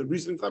 the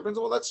reasoning for that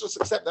principle. Let's just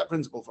accept that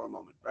principle for a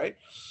moment, right?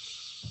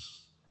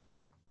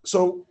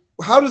 So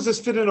how does this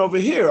fit in over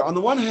here? On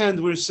the one hand,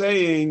 we're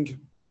saying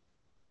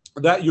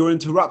that you're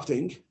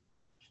interrupting.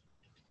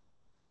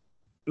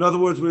 In other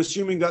words, we're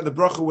assuming that the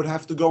bracha would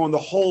have to go on the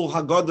whole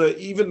Haggadah,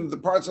 even the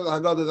parts of the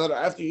Haggadah that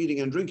are after eating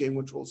and drinking,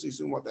 which we'll see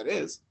soon what that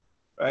is,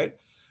 right?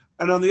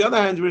 And on the other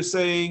hand, we're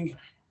saying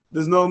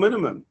there's no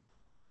minimum.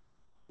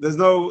 Those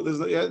both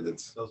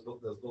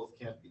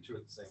can't be true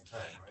at the same time.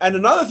 Right? And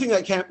another thing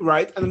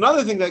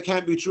that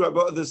can't be true at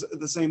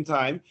the same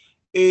time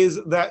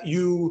is that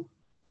you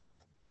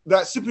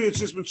that Sipur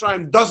Yitzis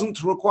Mitzrayim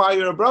doesn't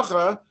require a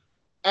bracha,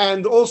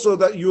 and also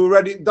that you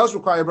already does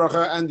require a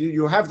bracha, and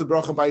you have the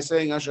bracha by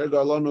saying Asher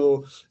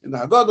Galonu in the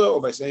Haggadah,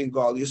 or by saying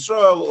Gal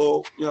Yisrael,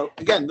 or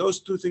again, those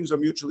two things are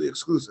mutually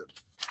exclusive.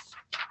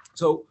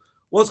 So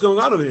what's going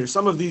on over here?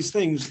 Some of these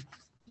things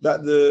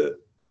that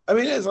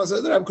as I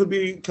said, there could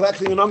be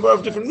collecting a number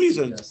of different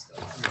reasons.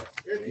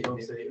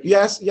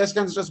 Yes,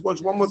 just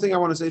one more thing I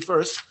want to say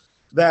first.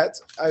 That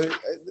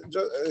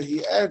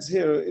he adds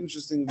here an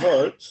interesting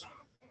word.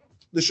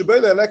 The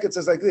Shebele Eleket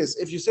says like this: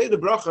 if you say the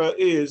bracha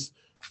is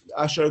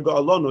Asher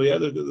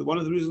Ga'alonu, one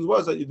of the reasons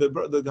was that the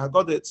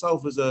Haggadah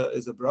itself is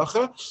a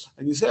bracha,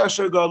 and you say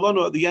Asher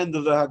Ga'alonu at the end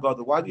of the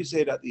Haggadah. Why do you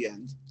say it at the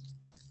end?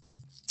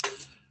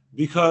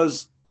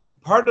 Because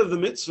part of the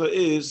mitzvah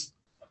is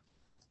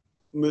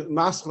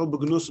Maschal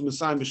B'Gnus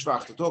M'Sayim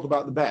B'Shvach, to talk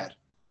about the bad,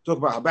 talk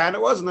about how bad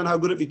it was, and then how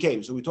good it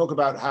became. So we talk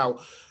about how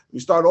we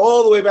start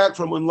all the way back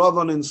from when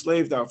Lavan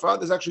enslaved our father.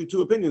 There's actually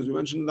two opinions. We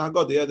mentioned in the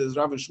Haggadah. There's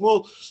Rav and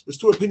Shmuel. There's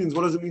two opinions.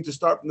 What does it mean to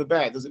start from the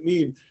bad? Does it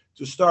mean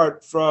to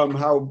start from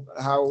how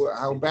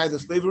bad the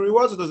slavery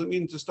was, or does it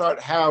mean to start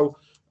how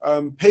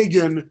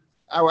pagan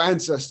our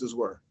ancestors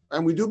were?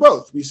 And we do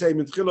both. We say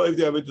that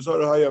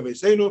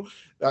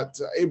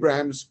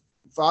Abraham's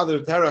father,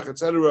 Terach,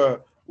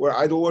 etc., were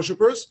idol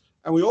worshippers.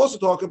 And we also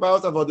talk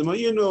about Avodim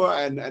Hayinu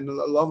and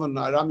Lavan,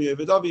 Aram,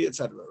 Yevidavi,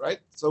 etc., right?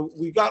 So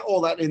we got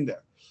all that in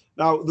there.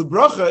 Now, the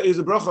bracha is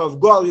a bracha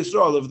of Gal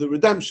Yisrael, of the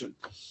redemption.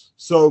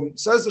 So,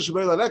 says the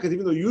Shebele Eleket,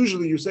 even though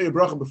usually you say a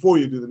bracha before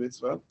you do the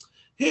mitzvah,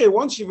 here,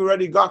 once you've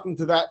already gotten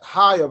to that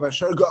high of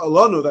Asher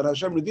Ga'alonu, that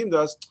Hashem redeemed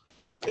us,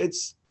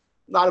 it's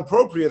not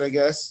appropriate, I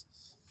guess.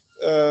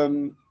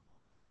 You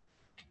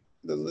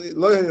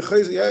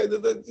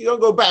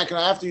don't go back, and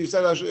after you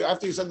said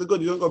the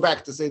good, you don't go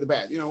back to say the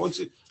bad. Once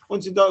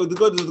you do the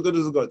good is the good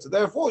is the good. So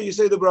therefore, you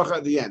say the bracha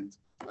at the end.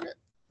 Okay,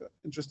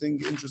 interesting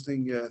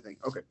thing.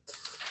 Okay.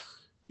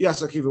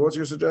 Yes, Akiva, what's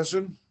your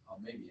suggestion?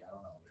 Maybe, I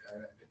don't know.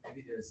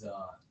 Maybe there's the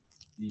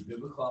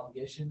biblical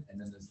obligation, and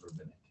then there's the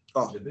rabbinic.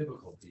 Oh. The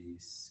biblical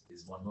piece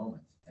is one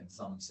moment, and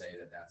some say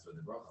that that's where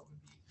the bracha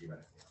would be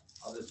theoretically.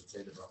 Others would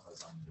say the bracha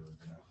is on the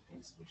rabbinic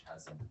piece, which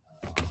has a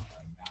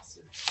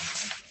massive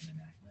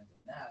enactment.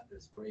 And that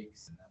there's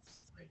breaks, and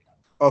that's breakout.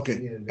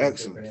 Okay,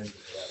 excellent.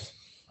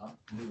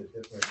 You need a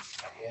different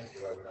answer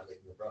why we're not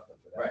making the bracha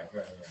for that.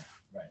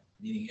 Right.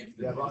 Meaning, if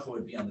the bracha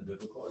would be on the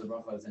biblical, or the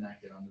bracha is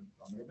enacted on the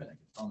rabbinic.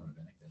 If it's on the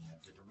rabbinic, then you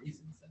have different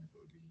reasons than if it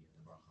would be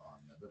the bracha on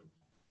the biblical.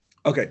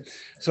 Okay,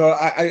 so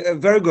I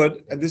very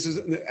good, and this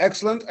is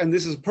excellent, and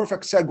this is a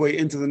perfect segue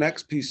into the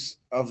next piece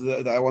of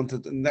the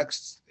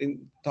next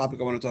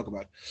topic I want to talk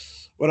about.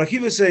 What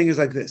Akiva is saying is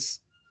like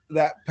this: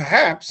 that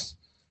perhaps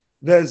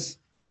let's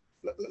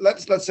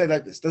say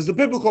like this. There's the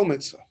biblical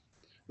mitzvah.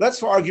 Let's,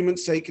 for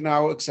argument's sake,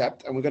 now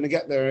accept, and we're going to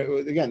get there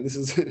again. This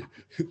is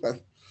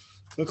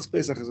Hilchos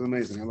Pesach is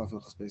amazing. I love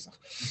Hilchos Pesach.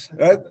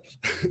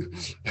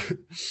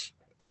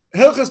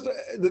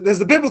 There's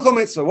the biblical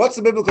mitzvah. What's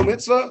the biblical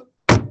mitzvah?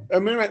 By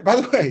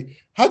the way,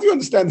 how do you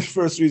understand the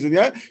first reason?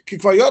 Yeah,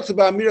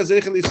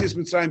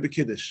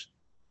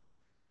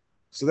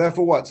 so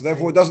therefore what? So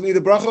therefore it doesn't need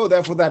a bracha.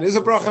 Therefore that is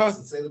a bracha.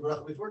 Say the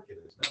bracha before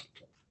Kiddush.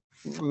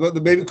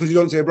 Maybe because you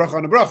don't say a bracha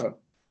on a bracha.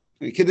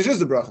 Kiddush is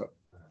the bracha.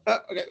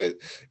 Okay.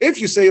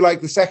 If you say like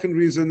the second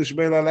reason, the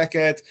Shebele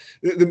Eleket,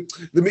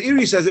 the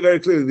Meiri says it very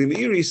clearly. The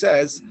Meiri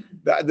says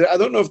that I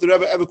don't know if the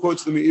Rebbe ever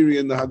quotes the Meiri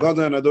in the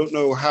Haggadah, and I don't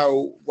know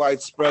how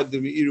widespread the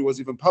Meiri was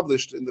even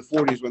published in the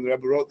 40s when the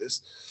Rebbe wrote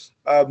this.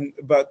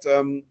 But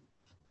the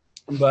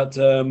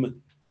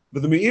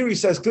Meiri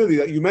says clearly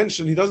that you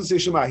mention, he doesn't say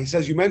Shema, he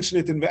says you mention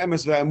it in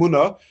Ve'emes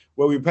Ve'emunah,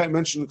 where we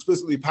mention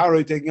explicitly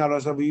Paroi taking out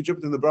us of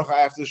Egypt in the bracha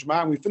after the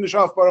Shema, and we finish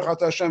off Baruch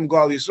Atah Hashem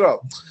Gal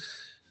Yisrael.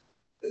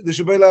 The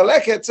Shebele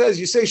Eleket says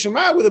you say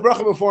Shema with a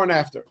bracha before and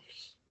after.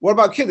 What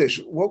about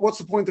Kiddush? What's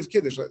the point of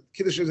Kiddush?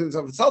 Kiddush in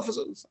itself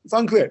it's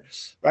unclear,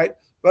 right?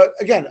 But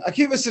again,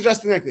 Akiva is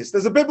suggesting like this.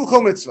 There's a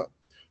biblical mitzvah.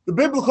 The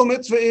biblical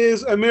mitzvah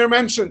is a mere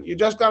mention. You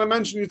just got to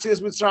mention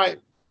Yetzias Mitzrayim.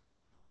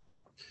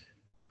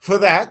 For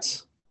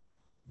that,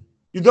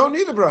 you don't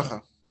need a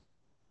bracha.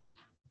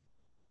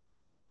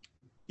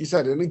 You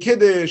said it in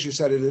Kiddush, you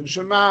said it in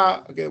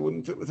Shema. Okay, it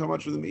wouldn't fit with how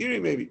much with the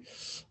Meiri, maybe.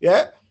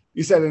 Yeah?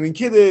 You said it in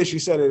Kiddush, you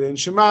said it in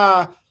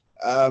Shema.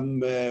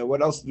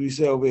 What else did we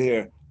say over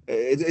here?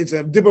 It's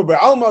a Dibur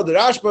Be'alma, the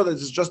Rashba,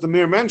 it's just a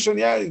mere mention.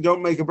 Yeah, you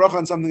don't make a bracha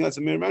on something that's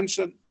a mere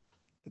mention,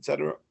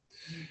 etc.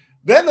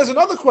 Then there's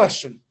another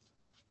question.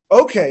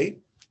 Okay,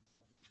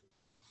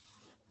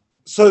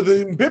 so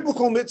the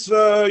biblical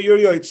mitzvah, you're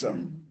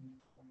Yoitza.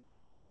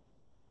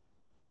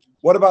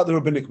 What about the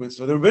rabbinic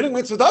mitzvah? The rabbinic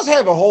mitzvah does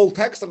have a whole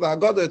text of the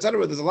Haggadah,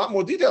 etc. There's a lot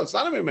more detail. It's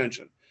not a mere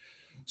mention.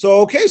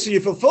 So, okay, so you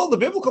fulfill the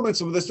biblical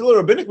mitzvah, but there's still a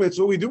rabbinic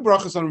mitzvah. We do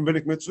brachas on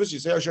rabbinic mitzvahs. You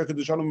say, Asher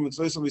Kiddush Shalom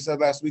Mitzvahs, we said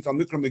last week on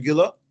Mikra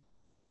Megillah,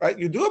 right?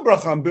 You do a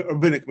bracha on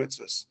rabbinic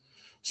mitzvahs.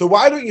 So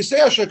why don't you say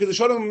Asher Kiddush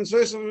Shalom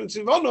Mitzvahs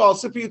Al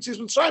Sipi Yetzias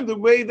Mitzrayim the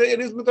way that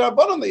it is with the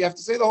Rabbanon, that you have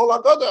to say the whole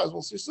Haggadah, as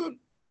we'll see soon.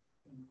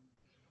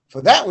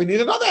 For that, we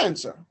need another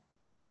answer.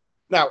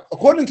 Now,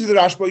 according to the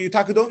Rashba, you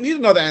don't need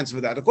another answer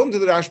for that. According to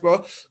the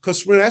Rashba,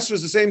 because Shemona Esrei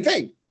is the same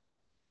thing.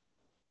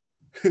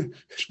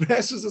 Shmoneh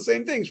Esrei is the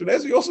same thing. Shmoneh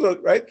Esrei also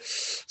don't, right?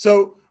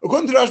 So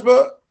according to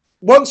Rashba,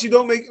 once you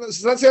don't make,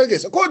 so let's say like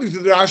this. According to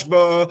the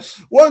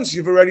Rashba, once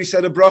you've already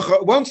said a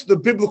bracha, once the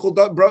biblical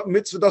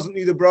mitzvah doesn't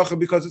need a bracha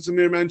because it's a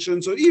mere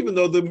mention, so even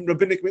though the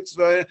rabbinic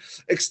mitzvah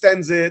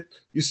extends it,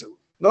 you say,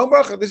 no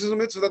bracha, this is a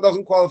mitzvah that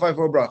doesn't qualify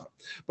for a bracha.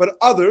 But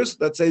others,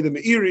 let's say the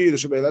Meiri, the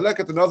Shabbat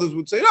Leket, and others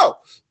would say, no,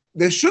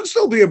 there should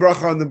still be a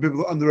bracha on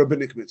the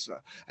rabbinic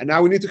mitzvah. And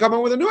now we need to come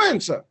up with a new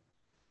answer.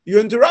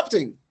 You're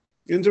interrupting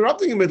in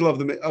the middle of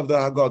the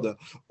Haggadah.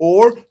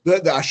 Or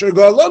the Asher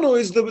Ga'alanu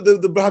is the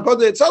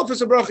Haggadah itself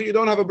is a bracha. You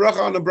don't have a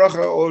bracha on a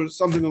bracha or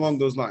something along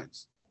those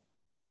lines.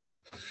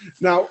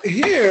 Now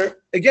here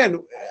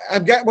again,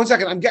 I'm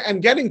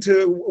getting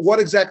to what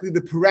exactly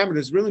the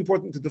parameters. Really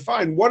important to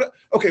define. What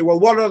are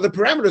the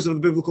parameters of the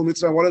biblical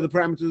mitzvah? And what are the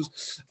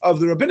parameters of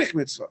the rabbinic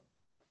mitzvah?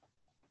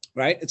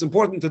 Right? It's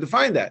important to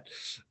define that,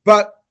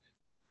 but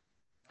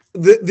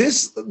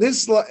this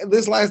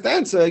last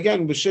answer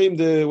again,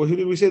 b'shem what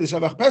did we say? The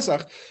Shabbat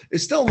Pesach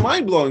is still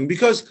mind blowing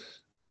because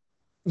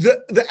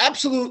the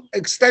absolute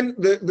extent,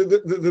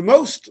 the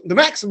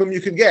maximum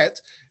you could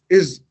get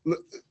is,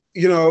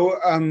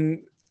 to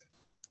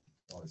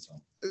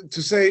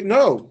say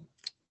no.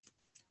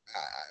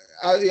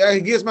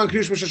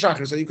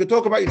 So you could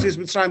talk about Yetzias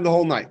Mitzrayim the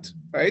whole night,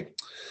 right?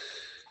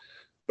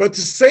 But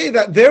to say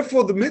that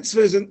therefore the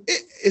mitzvah is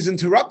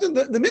interrupted,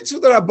 the mitzvah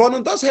that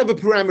Rabbanan does have a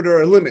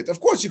parameter, a limit. Of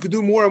course, you could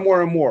do more and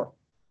more and more.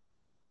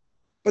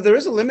 But there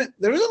is a limit.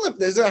 There's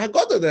a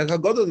Haggadah, the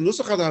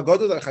Nusach of the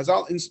Haggadah that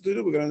Chazal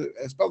instituted. We're going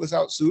to spell this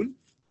out soon.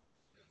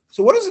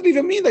 So what does it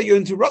even mean that you're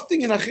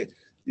interrupting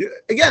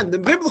again, the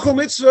biblical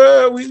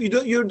mitzvah,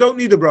 you don't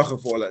need a bracha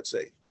for, let's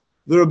say.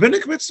 The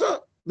rabbinic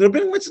mitzvah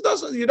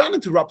doesn't. You're not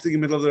interrupting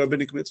in the middle of the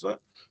rabbinic mitzvah.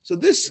 So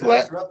this... You're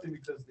not interrupting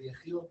because the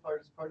Achila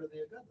part is part of the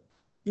Haggadah.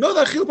 No,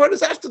 the Achil part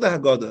is after the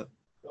Haggadah.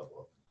 No.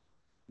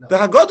 The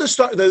Haggadah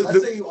starts...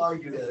 Let's say you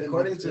argue that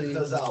according to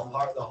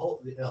Chazal,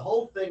 the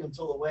whole thing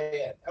until the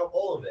way end,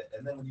 all of it,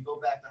 and then when you go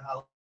back to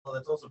Hallel,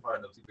 that's also part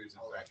of the Yetzias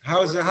Mitzrayim.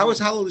 How is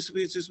Hallel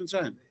Yetzias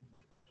Mitzrayim?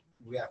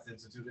 We have to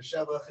institute a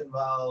Shevach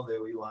involved,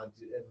 we want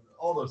to, and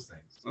all those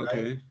things, right?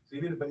 Okay. So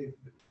even if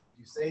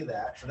you say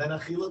that, and then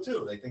Achila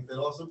too, they think that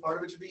also part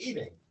of it should be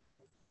eating.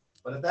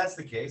 But if that's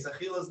the case,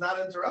 Achila is not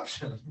an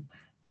interruption.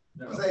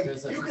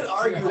 You could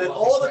argue that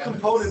all the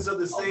components of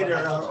the Seder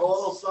are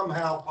all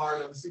somehow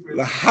part of the secret.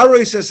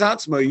 Laharei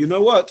Sesatzma, you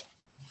know what?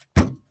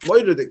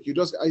 Moiridik,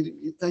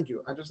 thank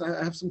you. I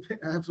have some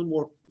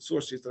more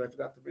sources that I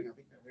forgot to bring. I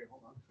think they're here.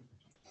 Hold on.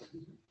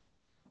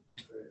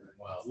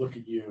 Wow, look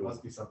at you. It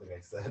must be something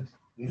I said.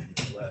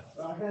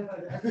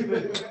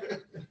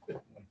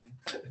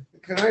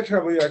 Can I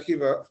trouble you,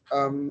 Akiva?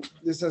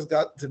 This has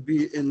got to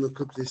be in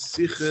Likutei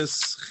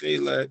Sichos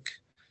Chelek.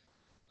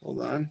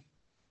 Hold on.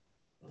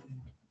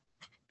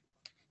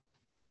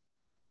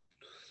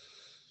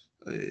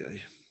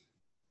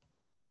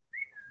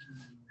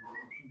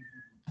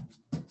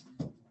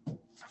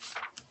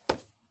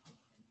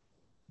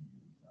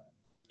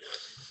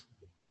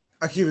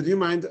 Akiva, do you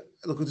mind?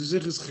 Likutei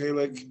Sichos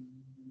Chelek.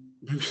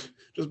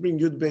 Just bring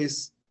Yud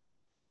Beis,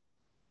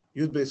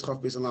 Chaf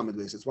Beis, and Lamed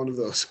Beis. It's one of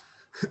those.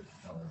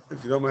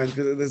 If you don't mind,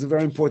 because there's a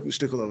very important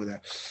shtickle over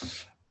there.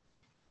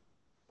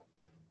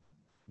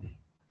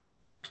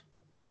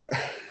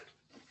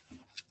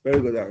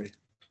 Very good, Ari.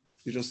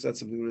 You just said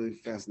something really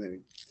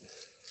fascinating.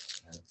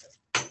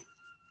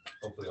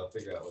 Hopefully I'll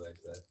figure out what I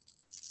said.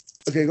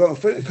 Okay, go on.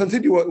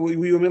 Continue. Were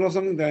you in the middle of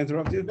something? Did I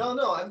interrupt you?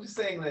 No, I'm just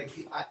saying, like,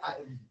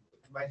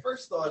 my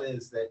first thought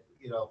is that,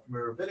 from a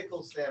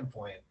rabbinical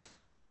standpoint,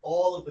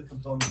 all of the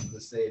components of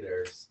the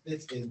Seder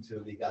fits into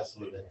the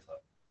Gaslut Mincha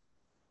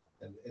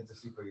and into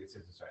Super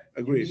Yetzias Mitzrayim.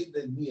 Agreed. You need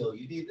the meal,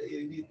 you need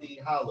the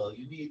Hallel,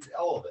 you need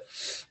all of it.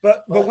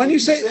 But when you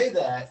say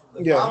that,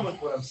 the Yeah. problem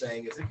with what I'm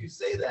saying is if you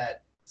say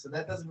that, so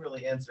that doesn't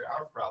really answer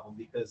our problem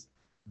because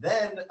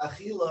then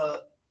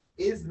Achila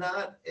is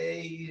not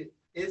a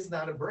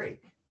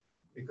break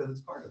because it's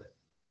part of it.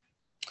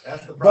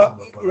 That's the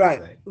problem. With what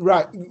I'm saying.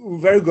 Right.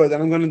 Very good.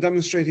 And I'm going to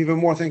demonstrate even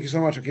more. Thank you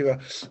so much, Akiva.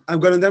 I'm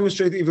going to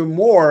demonstrate even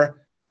more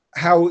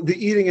how the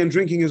eating and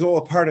drinking is all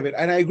a part of it.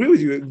 And I agree with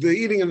you. The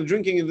eating and the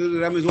drinking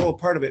is all a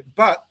part of it.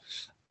 But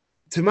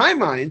to my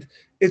mind,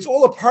 it's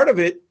all a part of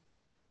it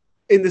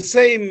in the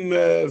same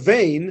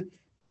vein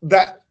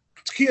that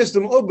Tkiyas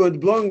Dem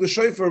Ubud, blowing the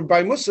shofar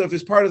by Musaf,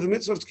 is part of the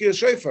mitzvah of Tkiyas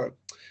shofar.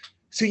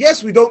 So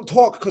yes, we don't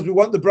talk because we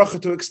want the bracha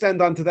to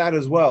extend onto that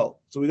as well.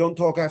 So we don't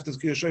talk after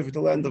Tkiyas shofar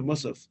till the end of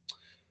Musaf.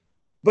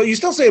 But you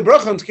still say a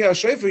bracha on Tkiyas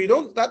shofar. You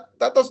don't. That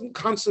doesn't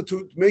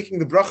constitute making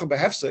the bracha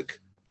behefsek.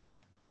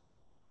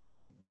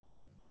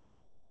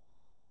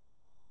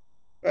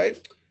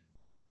 Right?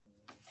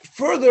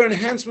 Further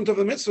enhancement of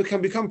the mitzvah can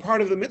become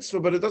part of the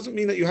mitzvah, but it doesn't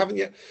mean that you haven't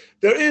yet.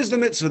 There is the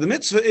mitzvah. The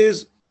mitzvah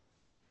is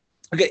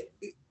okay.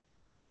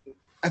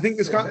 I think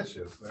this Right.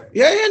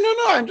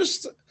 No. I'm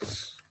just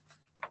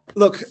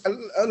look.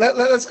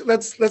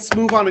 Let's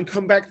move on and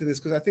come back to this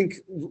because I think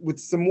with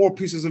some more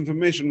pieces of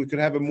information we could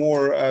have a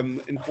more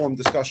informed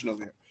discussion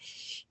over here.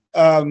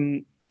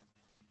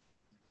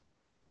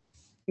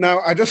 Now,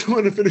 I just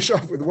want to finish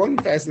off with one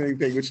fascinating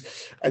thing, which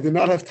I did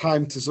not have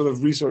time to sort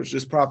of research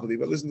this properly,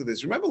 but listen to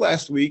this. Remember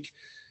last week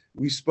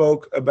we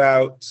spoke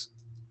about,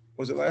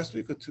 was it last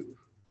week or two?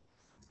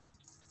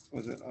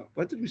 Was it,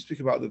 what did we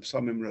speak about the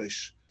Psamim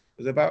Rosh?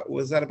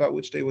 Was that about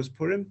which day was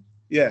Purim?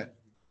 Yeah.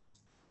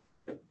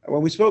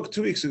 When we spoke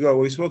 2 weeks ago,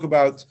 we spoke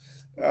about,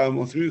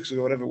 or 3 weeks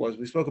ago, whatever it was,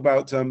 we spoke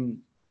about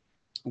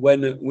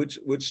which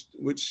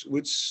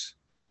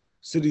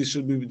cities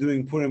should be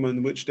doing Purim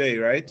on which day,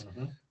 right?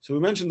 Mm-hmm. So we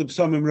mentioned the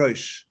Psamim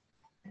Rosh.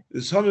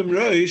 The Psamim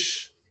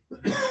Rosh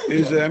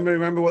is,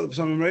 remember what the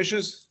Psamim Rosh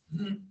is?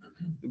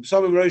 The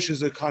Psamim Rosh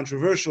is a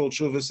controversial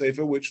Tshuva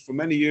Sefer, which for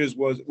many years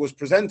was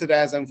presented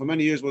as, and for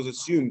many years was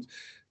assumed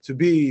to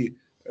be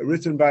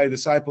written by a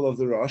disciple of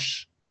the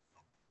Rosh,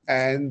 but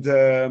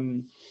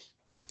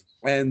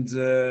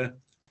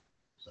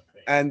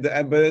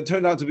it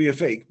turned out to be a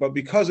fake. But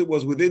because it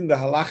was within the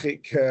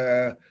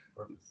halachic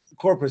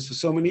corpus for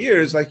so many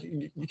years, like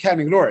you can't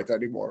ignore it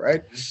anymore,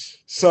 right?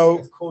 So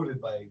It's quoted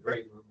by a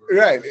great.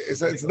 right,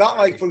 it's not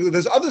like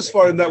there's other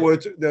Sfarim that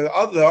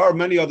there are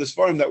many other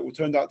Sfarim that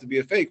turned out to be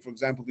a fake. For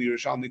example, the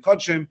Yerushalmi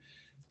Kodshim,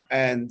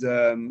 and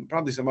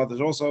probably some others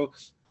also,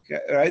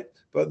 right?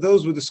 But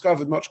those were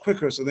discovered much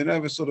quicker, so they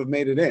never sort of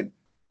made it in.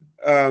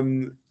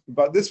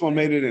 But this one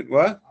made it in.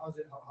 What? How's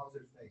it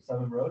fake?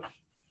 Simon Roach?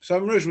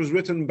 Psamim Rosh was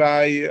written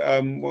by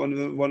one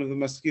of the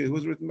maskilim. Who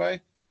was it written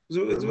by?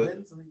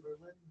 Berlin?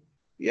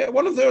 Yeah,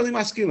 one of the early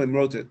maskilim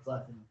wrote it.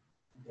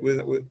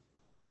 With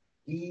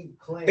He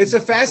claimed it's a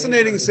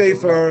fascinating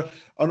sefer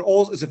on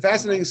all. It's a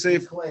fascinating He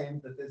sefer.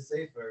 claimed that this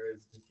sefer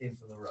came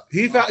from the rock.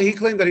 He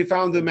claimed that he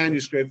found the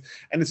manuscript,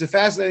 and it's a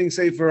fascinating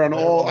sefer on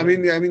all. I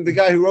mean, the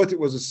guy who wrote it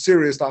was a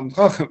serious Talmud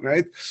Chacham,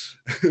 right?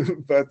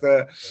 But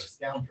A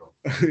scoundrel.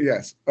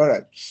 yes, all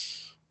right,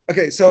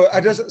 okay. So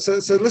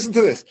so listen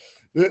to this.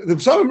 The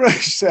Psamim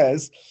Rosh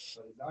says,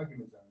 But his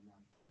arguments are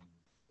not.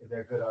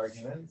 They're good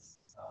arguments.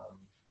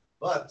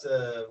 But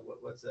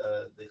what's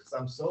the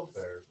Chassam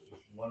Sofer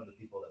was one of the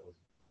people that was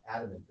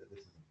adamant that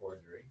this is a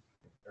forgery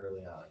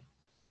early on,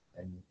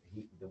 and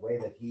the way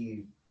that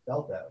he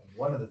felt that,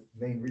 one of the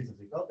main reasons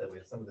he felt that way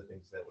is some of the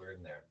things that were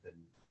in there that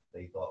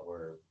they thought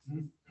were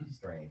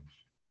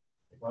strange.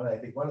 I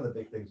think one of the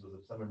big things was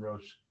that Simon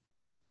Rosh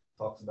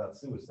talks about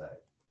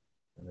suicide,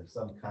 and there's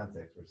some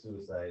context where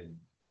suicide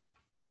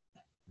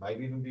might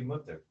even be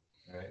mutter,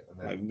 right? And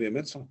 "Might then, even be a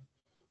mitzvah."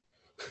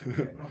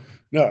 okay.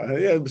 No,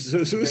 yeah, Make a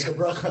suicide.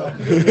 bracha.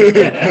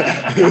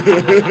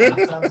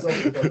 Chassam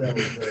Sofer thought that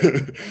was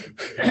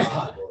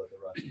impossible that the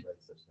Russians read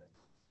such things.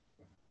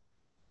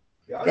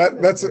 The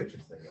arguments that's were a-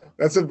 interesting, though.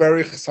 That's a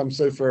very Chassam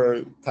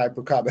Sofer type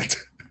of comment.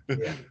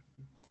 Yeah.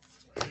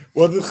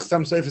 What did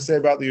Chassam Sofer say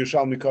about the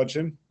Yerushalmi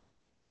Kodshim?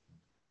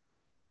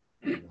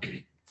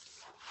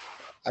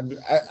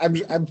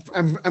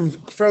 I'm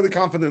fairly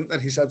confident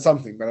that he said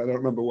something, but I don't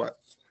remember what.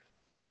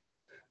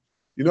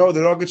 You know what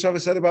the Rogatchover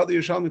said about the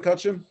Yerushalmi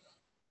Kodshim?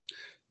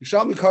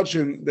 Yerushalmi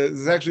Kodshim,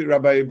 there's actually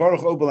Rabbi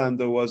Baruch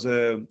Oberlander was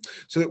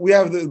so we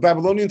have the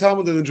Babylonian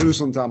Talmud and the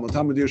Jerusalem Talmud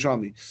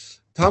Yerushalmi.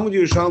 Talmud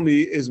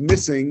Yerushalmi is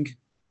missing,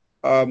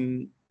 I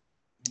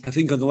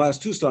think on the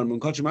last two stars, on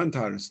Kodshim and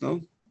Taurus,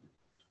 no?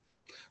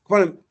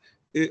 Come on,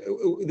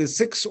 the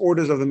 6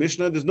 orders of the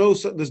Mishnah, there's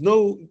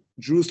no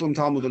Jerusalem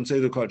Talmud on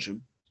Seder Kodshim,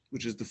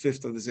 which is the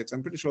 5th of the 6th.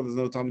 I'm pretty sure there's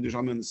no Talmud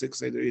Yerushalmi on the 6th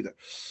Seder either.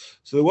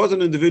 So there was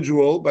an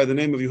individual by the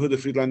name of Yehuda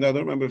Friedlander, I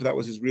don't remember if that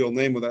was his real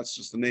name or that's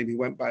just the name he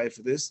went by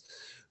for this,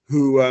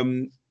 who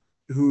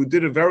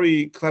did a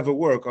very clever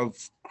work of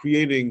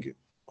creating,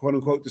 quote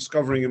unquote,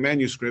 discovering a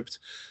manuscript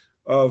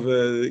of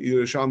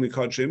Yerushalmi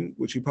Kodshim,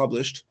 which he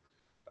published.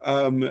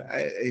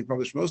 He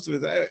published most of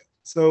it.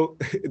 So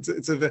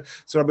so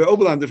Rabbi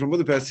Oberlander from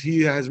Budapest,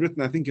 he has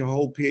written, I think, a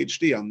whole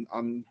PhD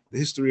on the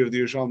history of the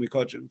Yerushalmi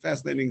Kodshim.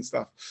 Fascinating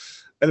stuff.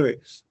 Anyway,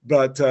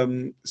 but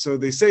so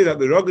they say that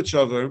the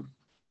Rogatchover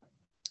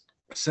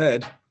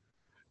said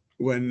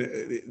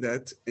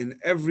that in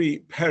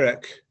every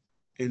perek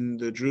in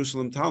the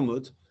Jerusalem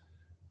Talmud,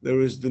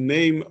 there is the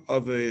name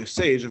of a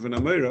sage, of an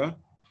Amora,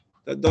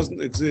 that doesn't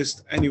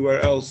exist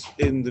anywhere else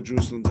in the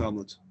Jerusalem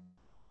Talmud.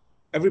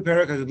 Every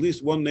perek has at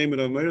least one name in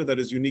Amora that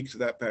is unique to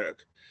that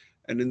perek.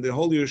 And in the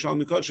whole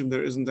Yerushalmi Kodshim,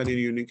 there isn't any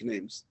unique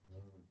names.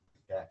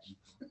 Catch.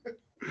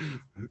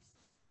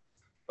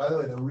 By the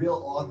way, the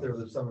real author of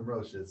the Simon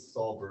Rosh is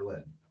Saul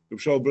Berlin. Reb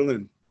Shaul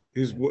Berlin.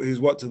 He's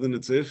what to the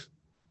Netziv?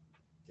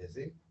 Is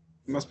he? It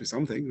must be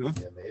something, no?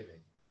 Yeah, maybe.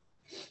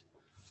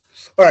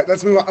 All right,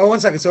 let's move on. Oh, 1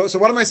 second. So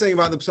what am I saying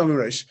about the Psamim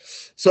Rosh?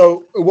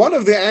 So one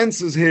of the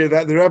answers here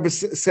that the Rebbe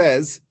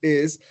says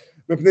is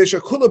the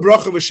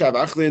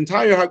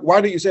entire.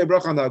 Why don't you say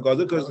bracha on the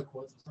Haggadah? Because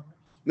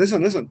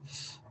listen.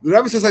 The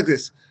Rebbe says like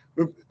this.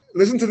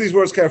 Listen to these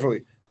words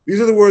carefully. These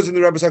are the words in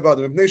the Rebbe's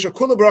Haggadah.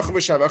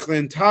 The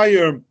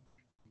entire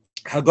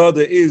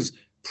Haggadah is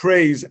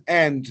praise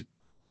and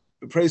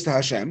praise to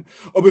Hashem.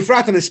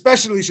 And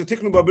especially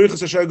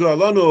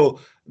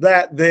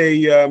that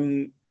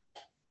they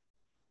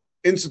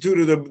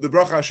instituted the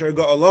bracha asher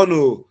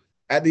ga'alanu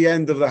at the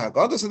end of the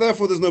Haggadah, so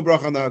therefore there's no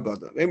bracha on the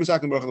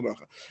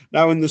Haggadah.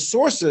 Now in the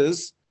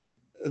sources,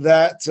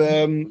 that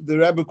the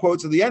Rebbe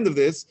quotes at the end of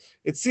this.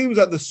 It seems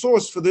that the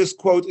source for this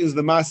quote is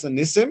the Masa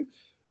Nissim.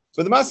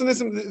 But the Masa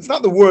Nissim, it's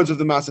not the words of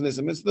the Masa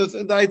Nissim, it's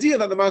the idea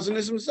that the Masa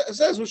Nissim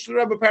says, which the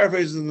Rebbe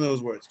paraphrases in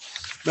those words.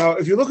 Now,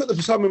 if you look at the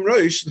Pesamim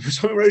Rosh, the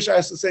Pesamim Rosh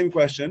asks the same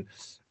question,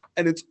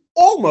 and it's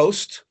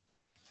almost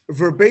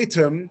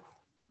verbatim.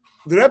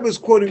 The Rebbe is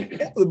quoting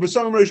the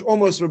Pesamim Rosh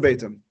almost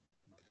verbatim.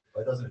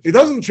 He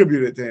doesn't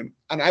attribute it to him.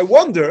 And I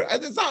wonder,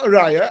 and it's not a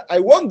raya, I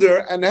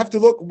wonder, and I have to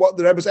look what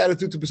the Rebbe's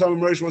attitude to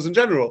Pesamim Rosh was in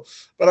general,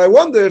 but I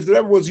wonder if the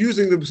Rebbe was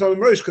using the Pesamim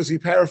Rosh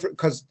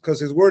because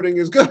his wording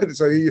is good,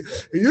 so he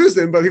used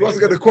him, but he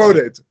wasn't going to quote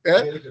it.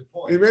 Yeah? He made a good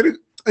point. He made it,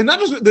 and not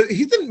just,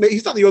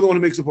 he's not the only one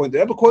who makes the point. The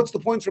Rebbe quotes the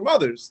points from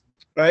others,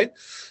 right?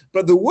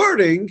 But the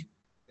wording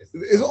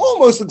is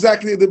almost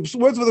exactly the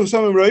words of the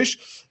Pesamim Rosh.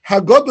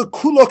 Hagod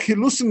kulo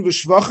kilusin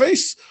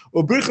v'shvachis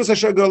or brichas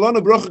asher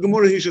galana bracha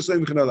gemura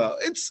hishasleim chenala.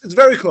 It's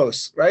very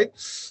close, right?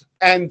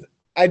 And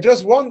I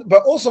just want,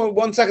 but also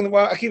 1 second,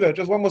 well, Akiva,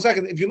 just one more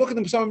second. If you look at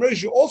the Pesamim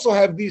Rosh, you also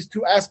have these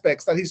two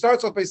aspects that he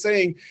starts off by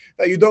saying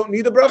that you don't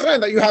need a bracha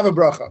and that you have a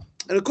bracha.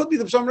 And it could be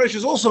the Pesamim Rosh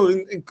is also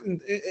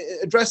in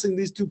addressing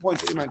these 2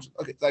 points that you mentioned.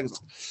 Okay,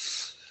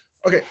 thanks.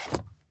 Okay,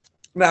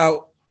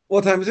 now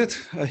what time is it?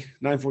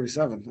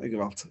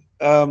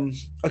 9:47.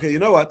 Okay, you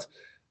know what?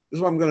 This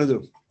is what I'm going to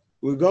do.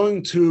 We're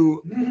going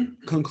to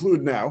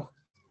conclude now.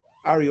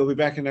 Ari, you'll be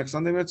back here next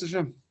Sunday, Mitzvah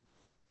Shem.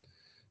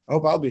 I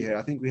hope I'll be here.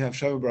 I think we have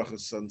Sheva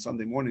Brachas on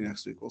Sunday morning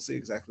next week. We'll see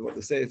exactly what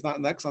they say. If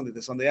not next Sunday,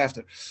 the Sunday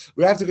after.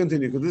 We have to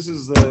continue because this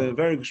is a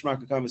very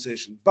geschmack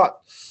conversation. But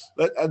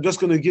I'm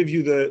just going to give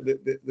you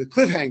the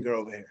cliffhanger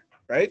over here,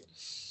 right?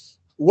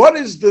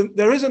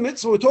 There is a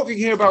mitzvah. We're talking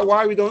here about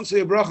why we don't say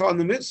a bracha on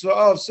the mitzvah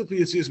of Sipli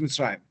Yetzias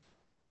Mitzrayim.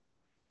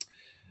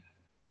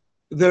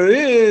 There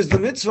is the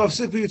mitzvah of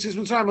Sipli Yetzias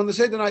Mitzrayim on the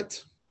Seder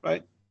night.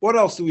 Right? What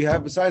else do we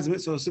have besides the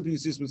mitzvah of Sipli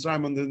Yetzias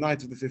Mitzrayim on the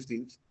night of the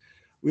 15th?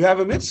 We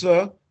have a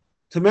mitzvah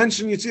to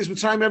mention Yetzias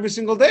Mitzrayim every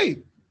single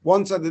day,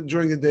 once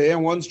during the day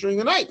and once during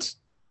the night,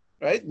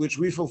 right? Which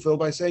we fulfill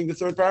by saying the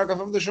third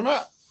paragraph of the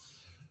Shema.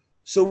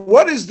 So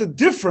what is the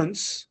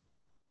difference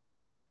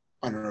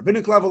on a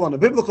rabbinic level, on a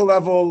biblical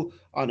level,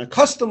 on a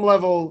custom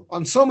level,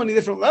 on so many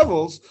different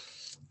levels?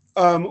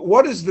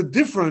 What is the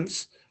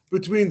difference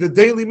between the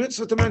daily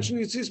mitzvah to mention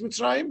Yetzias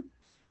Mitzrayim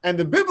and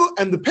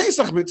the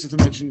Pesach mitzvah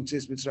to mention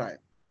Yetzias Mitzrayim,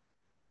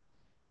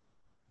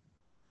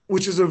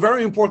 which is a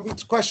very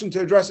important question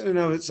to address in and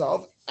of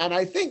itself. And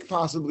I think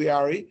possibly,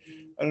 Ari,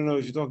 I don't know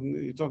if you're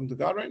talking to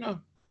God right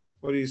now.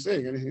 What are you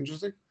saying? Anything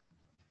interesting?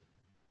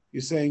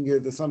 You're saying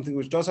there's something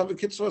which does have a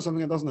kitzvah, or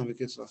something that doesn't have a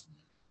kitzvah.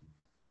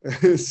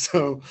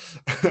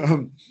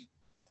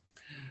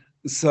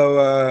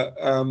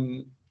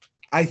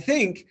 I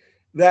think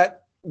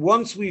that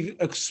once we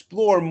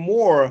explore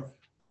more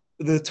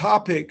the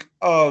topic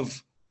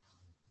of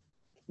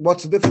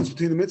what's the difference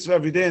between the mitzvah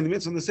every day and the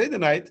mitzvah on the Seder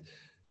night,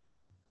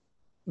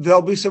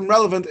 there'll be some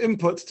relevant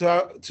input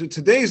to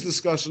today's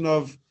discussion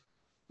of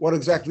what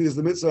exactly is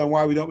the mitzvah and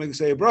why we don't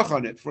say a bracha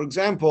on it. For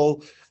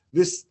example,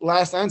 this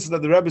last answer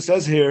that the Rebbe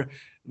says here,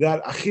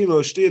 that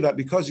achila shtia, that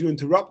because you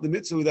interrupt the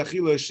mitzvah with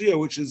achila shtia,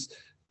 which is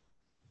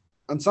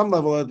on some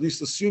level at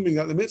least assuming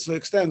that the mitzvah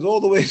extends all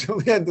the way till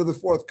the end of the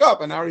fourth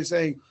cup, and now he's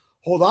saying,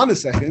 hold on a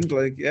second,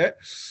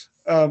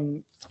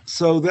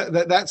 so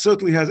that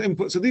certainly has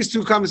input. So these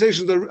two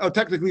conversations are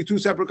technically two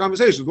separate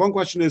conversations. One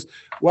question is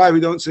why we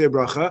don't say a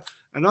bracha.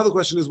 Another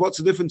question is what's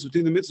the difference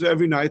between the mitzvah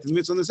every night and the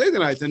mitzvah on the Seder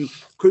night. And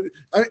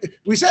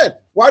we said,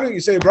 why don't you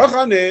say a bracha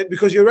on it?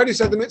 Because you already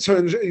said the mitzvah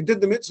and you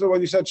did the mitzvah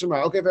when you said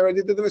Shema. Okay, if I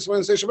already did the mitzvah when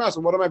I say Shema,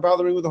 so what am I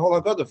bothering with the whole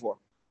Haggadah for?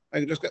 I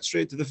can just get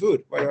straight to the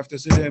food. Why do I have to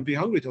sit there and be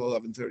hungry till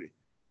 11:30?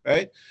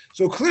 Right?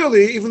 So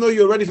clearly, even though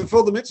you already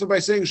fulfilled the mitzvah by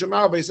saying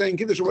Shema, by saying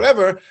Kiddush or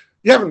whatever,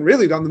 you haven't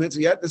really done the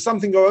mitzvah yet. There's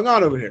something going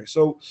on over here.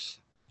 So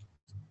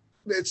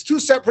it's two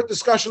separate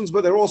discussions,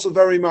 but they're also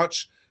very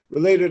much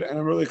related, and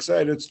I'm really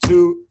excited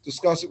to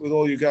discuss it with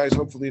all you guys,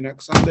 hopefully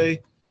next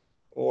Sunday,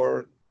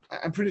 or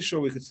I'm pretty sure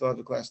we could still have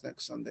a class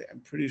next Sunday. I'm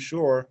pretty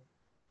sure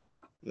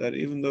that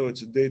even though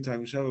it's a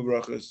daytime Sheva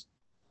Brachas,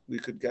 we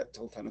could get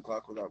till 10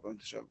 o'clock without going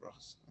to Sheva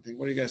Brachas. I think,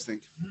 what do you guys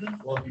think?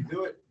 Well, if you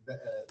do it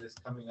this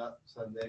coming up Sunday,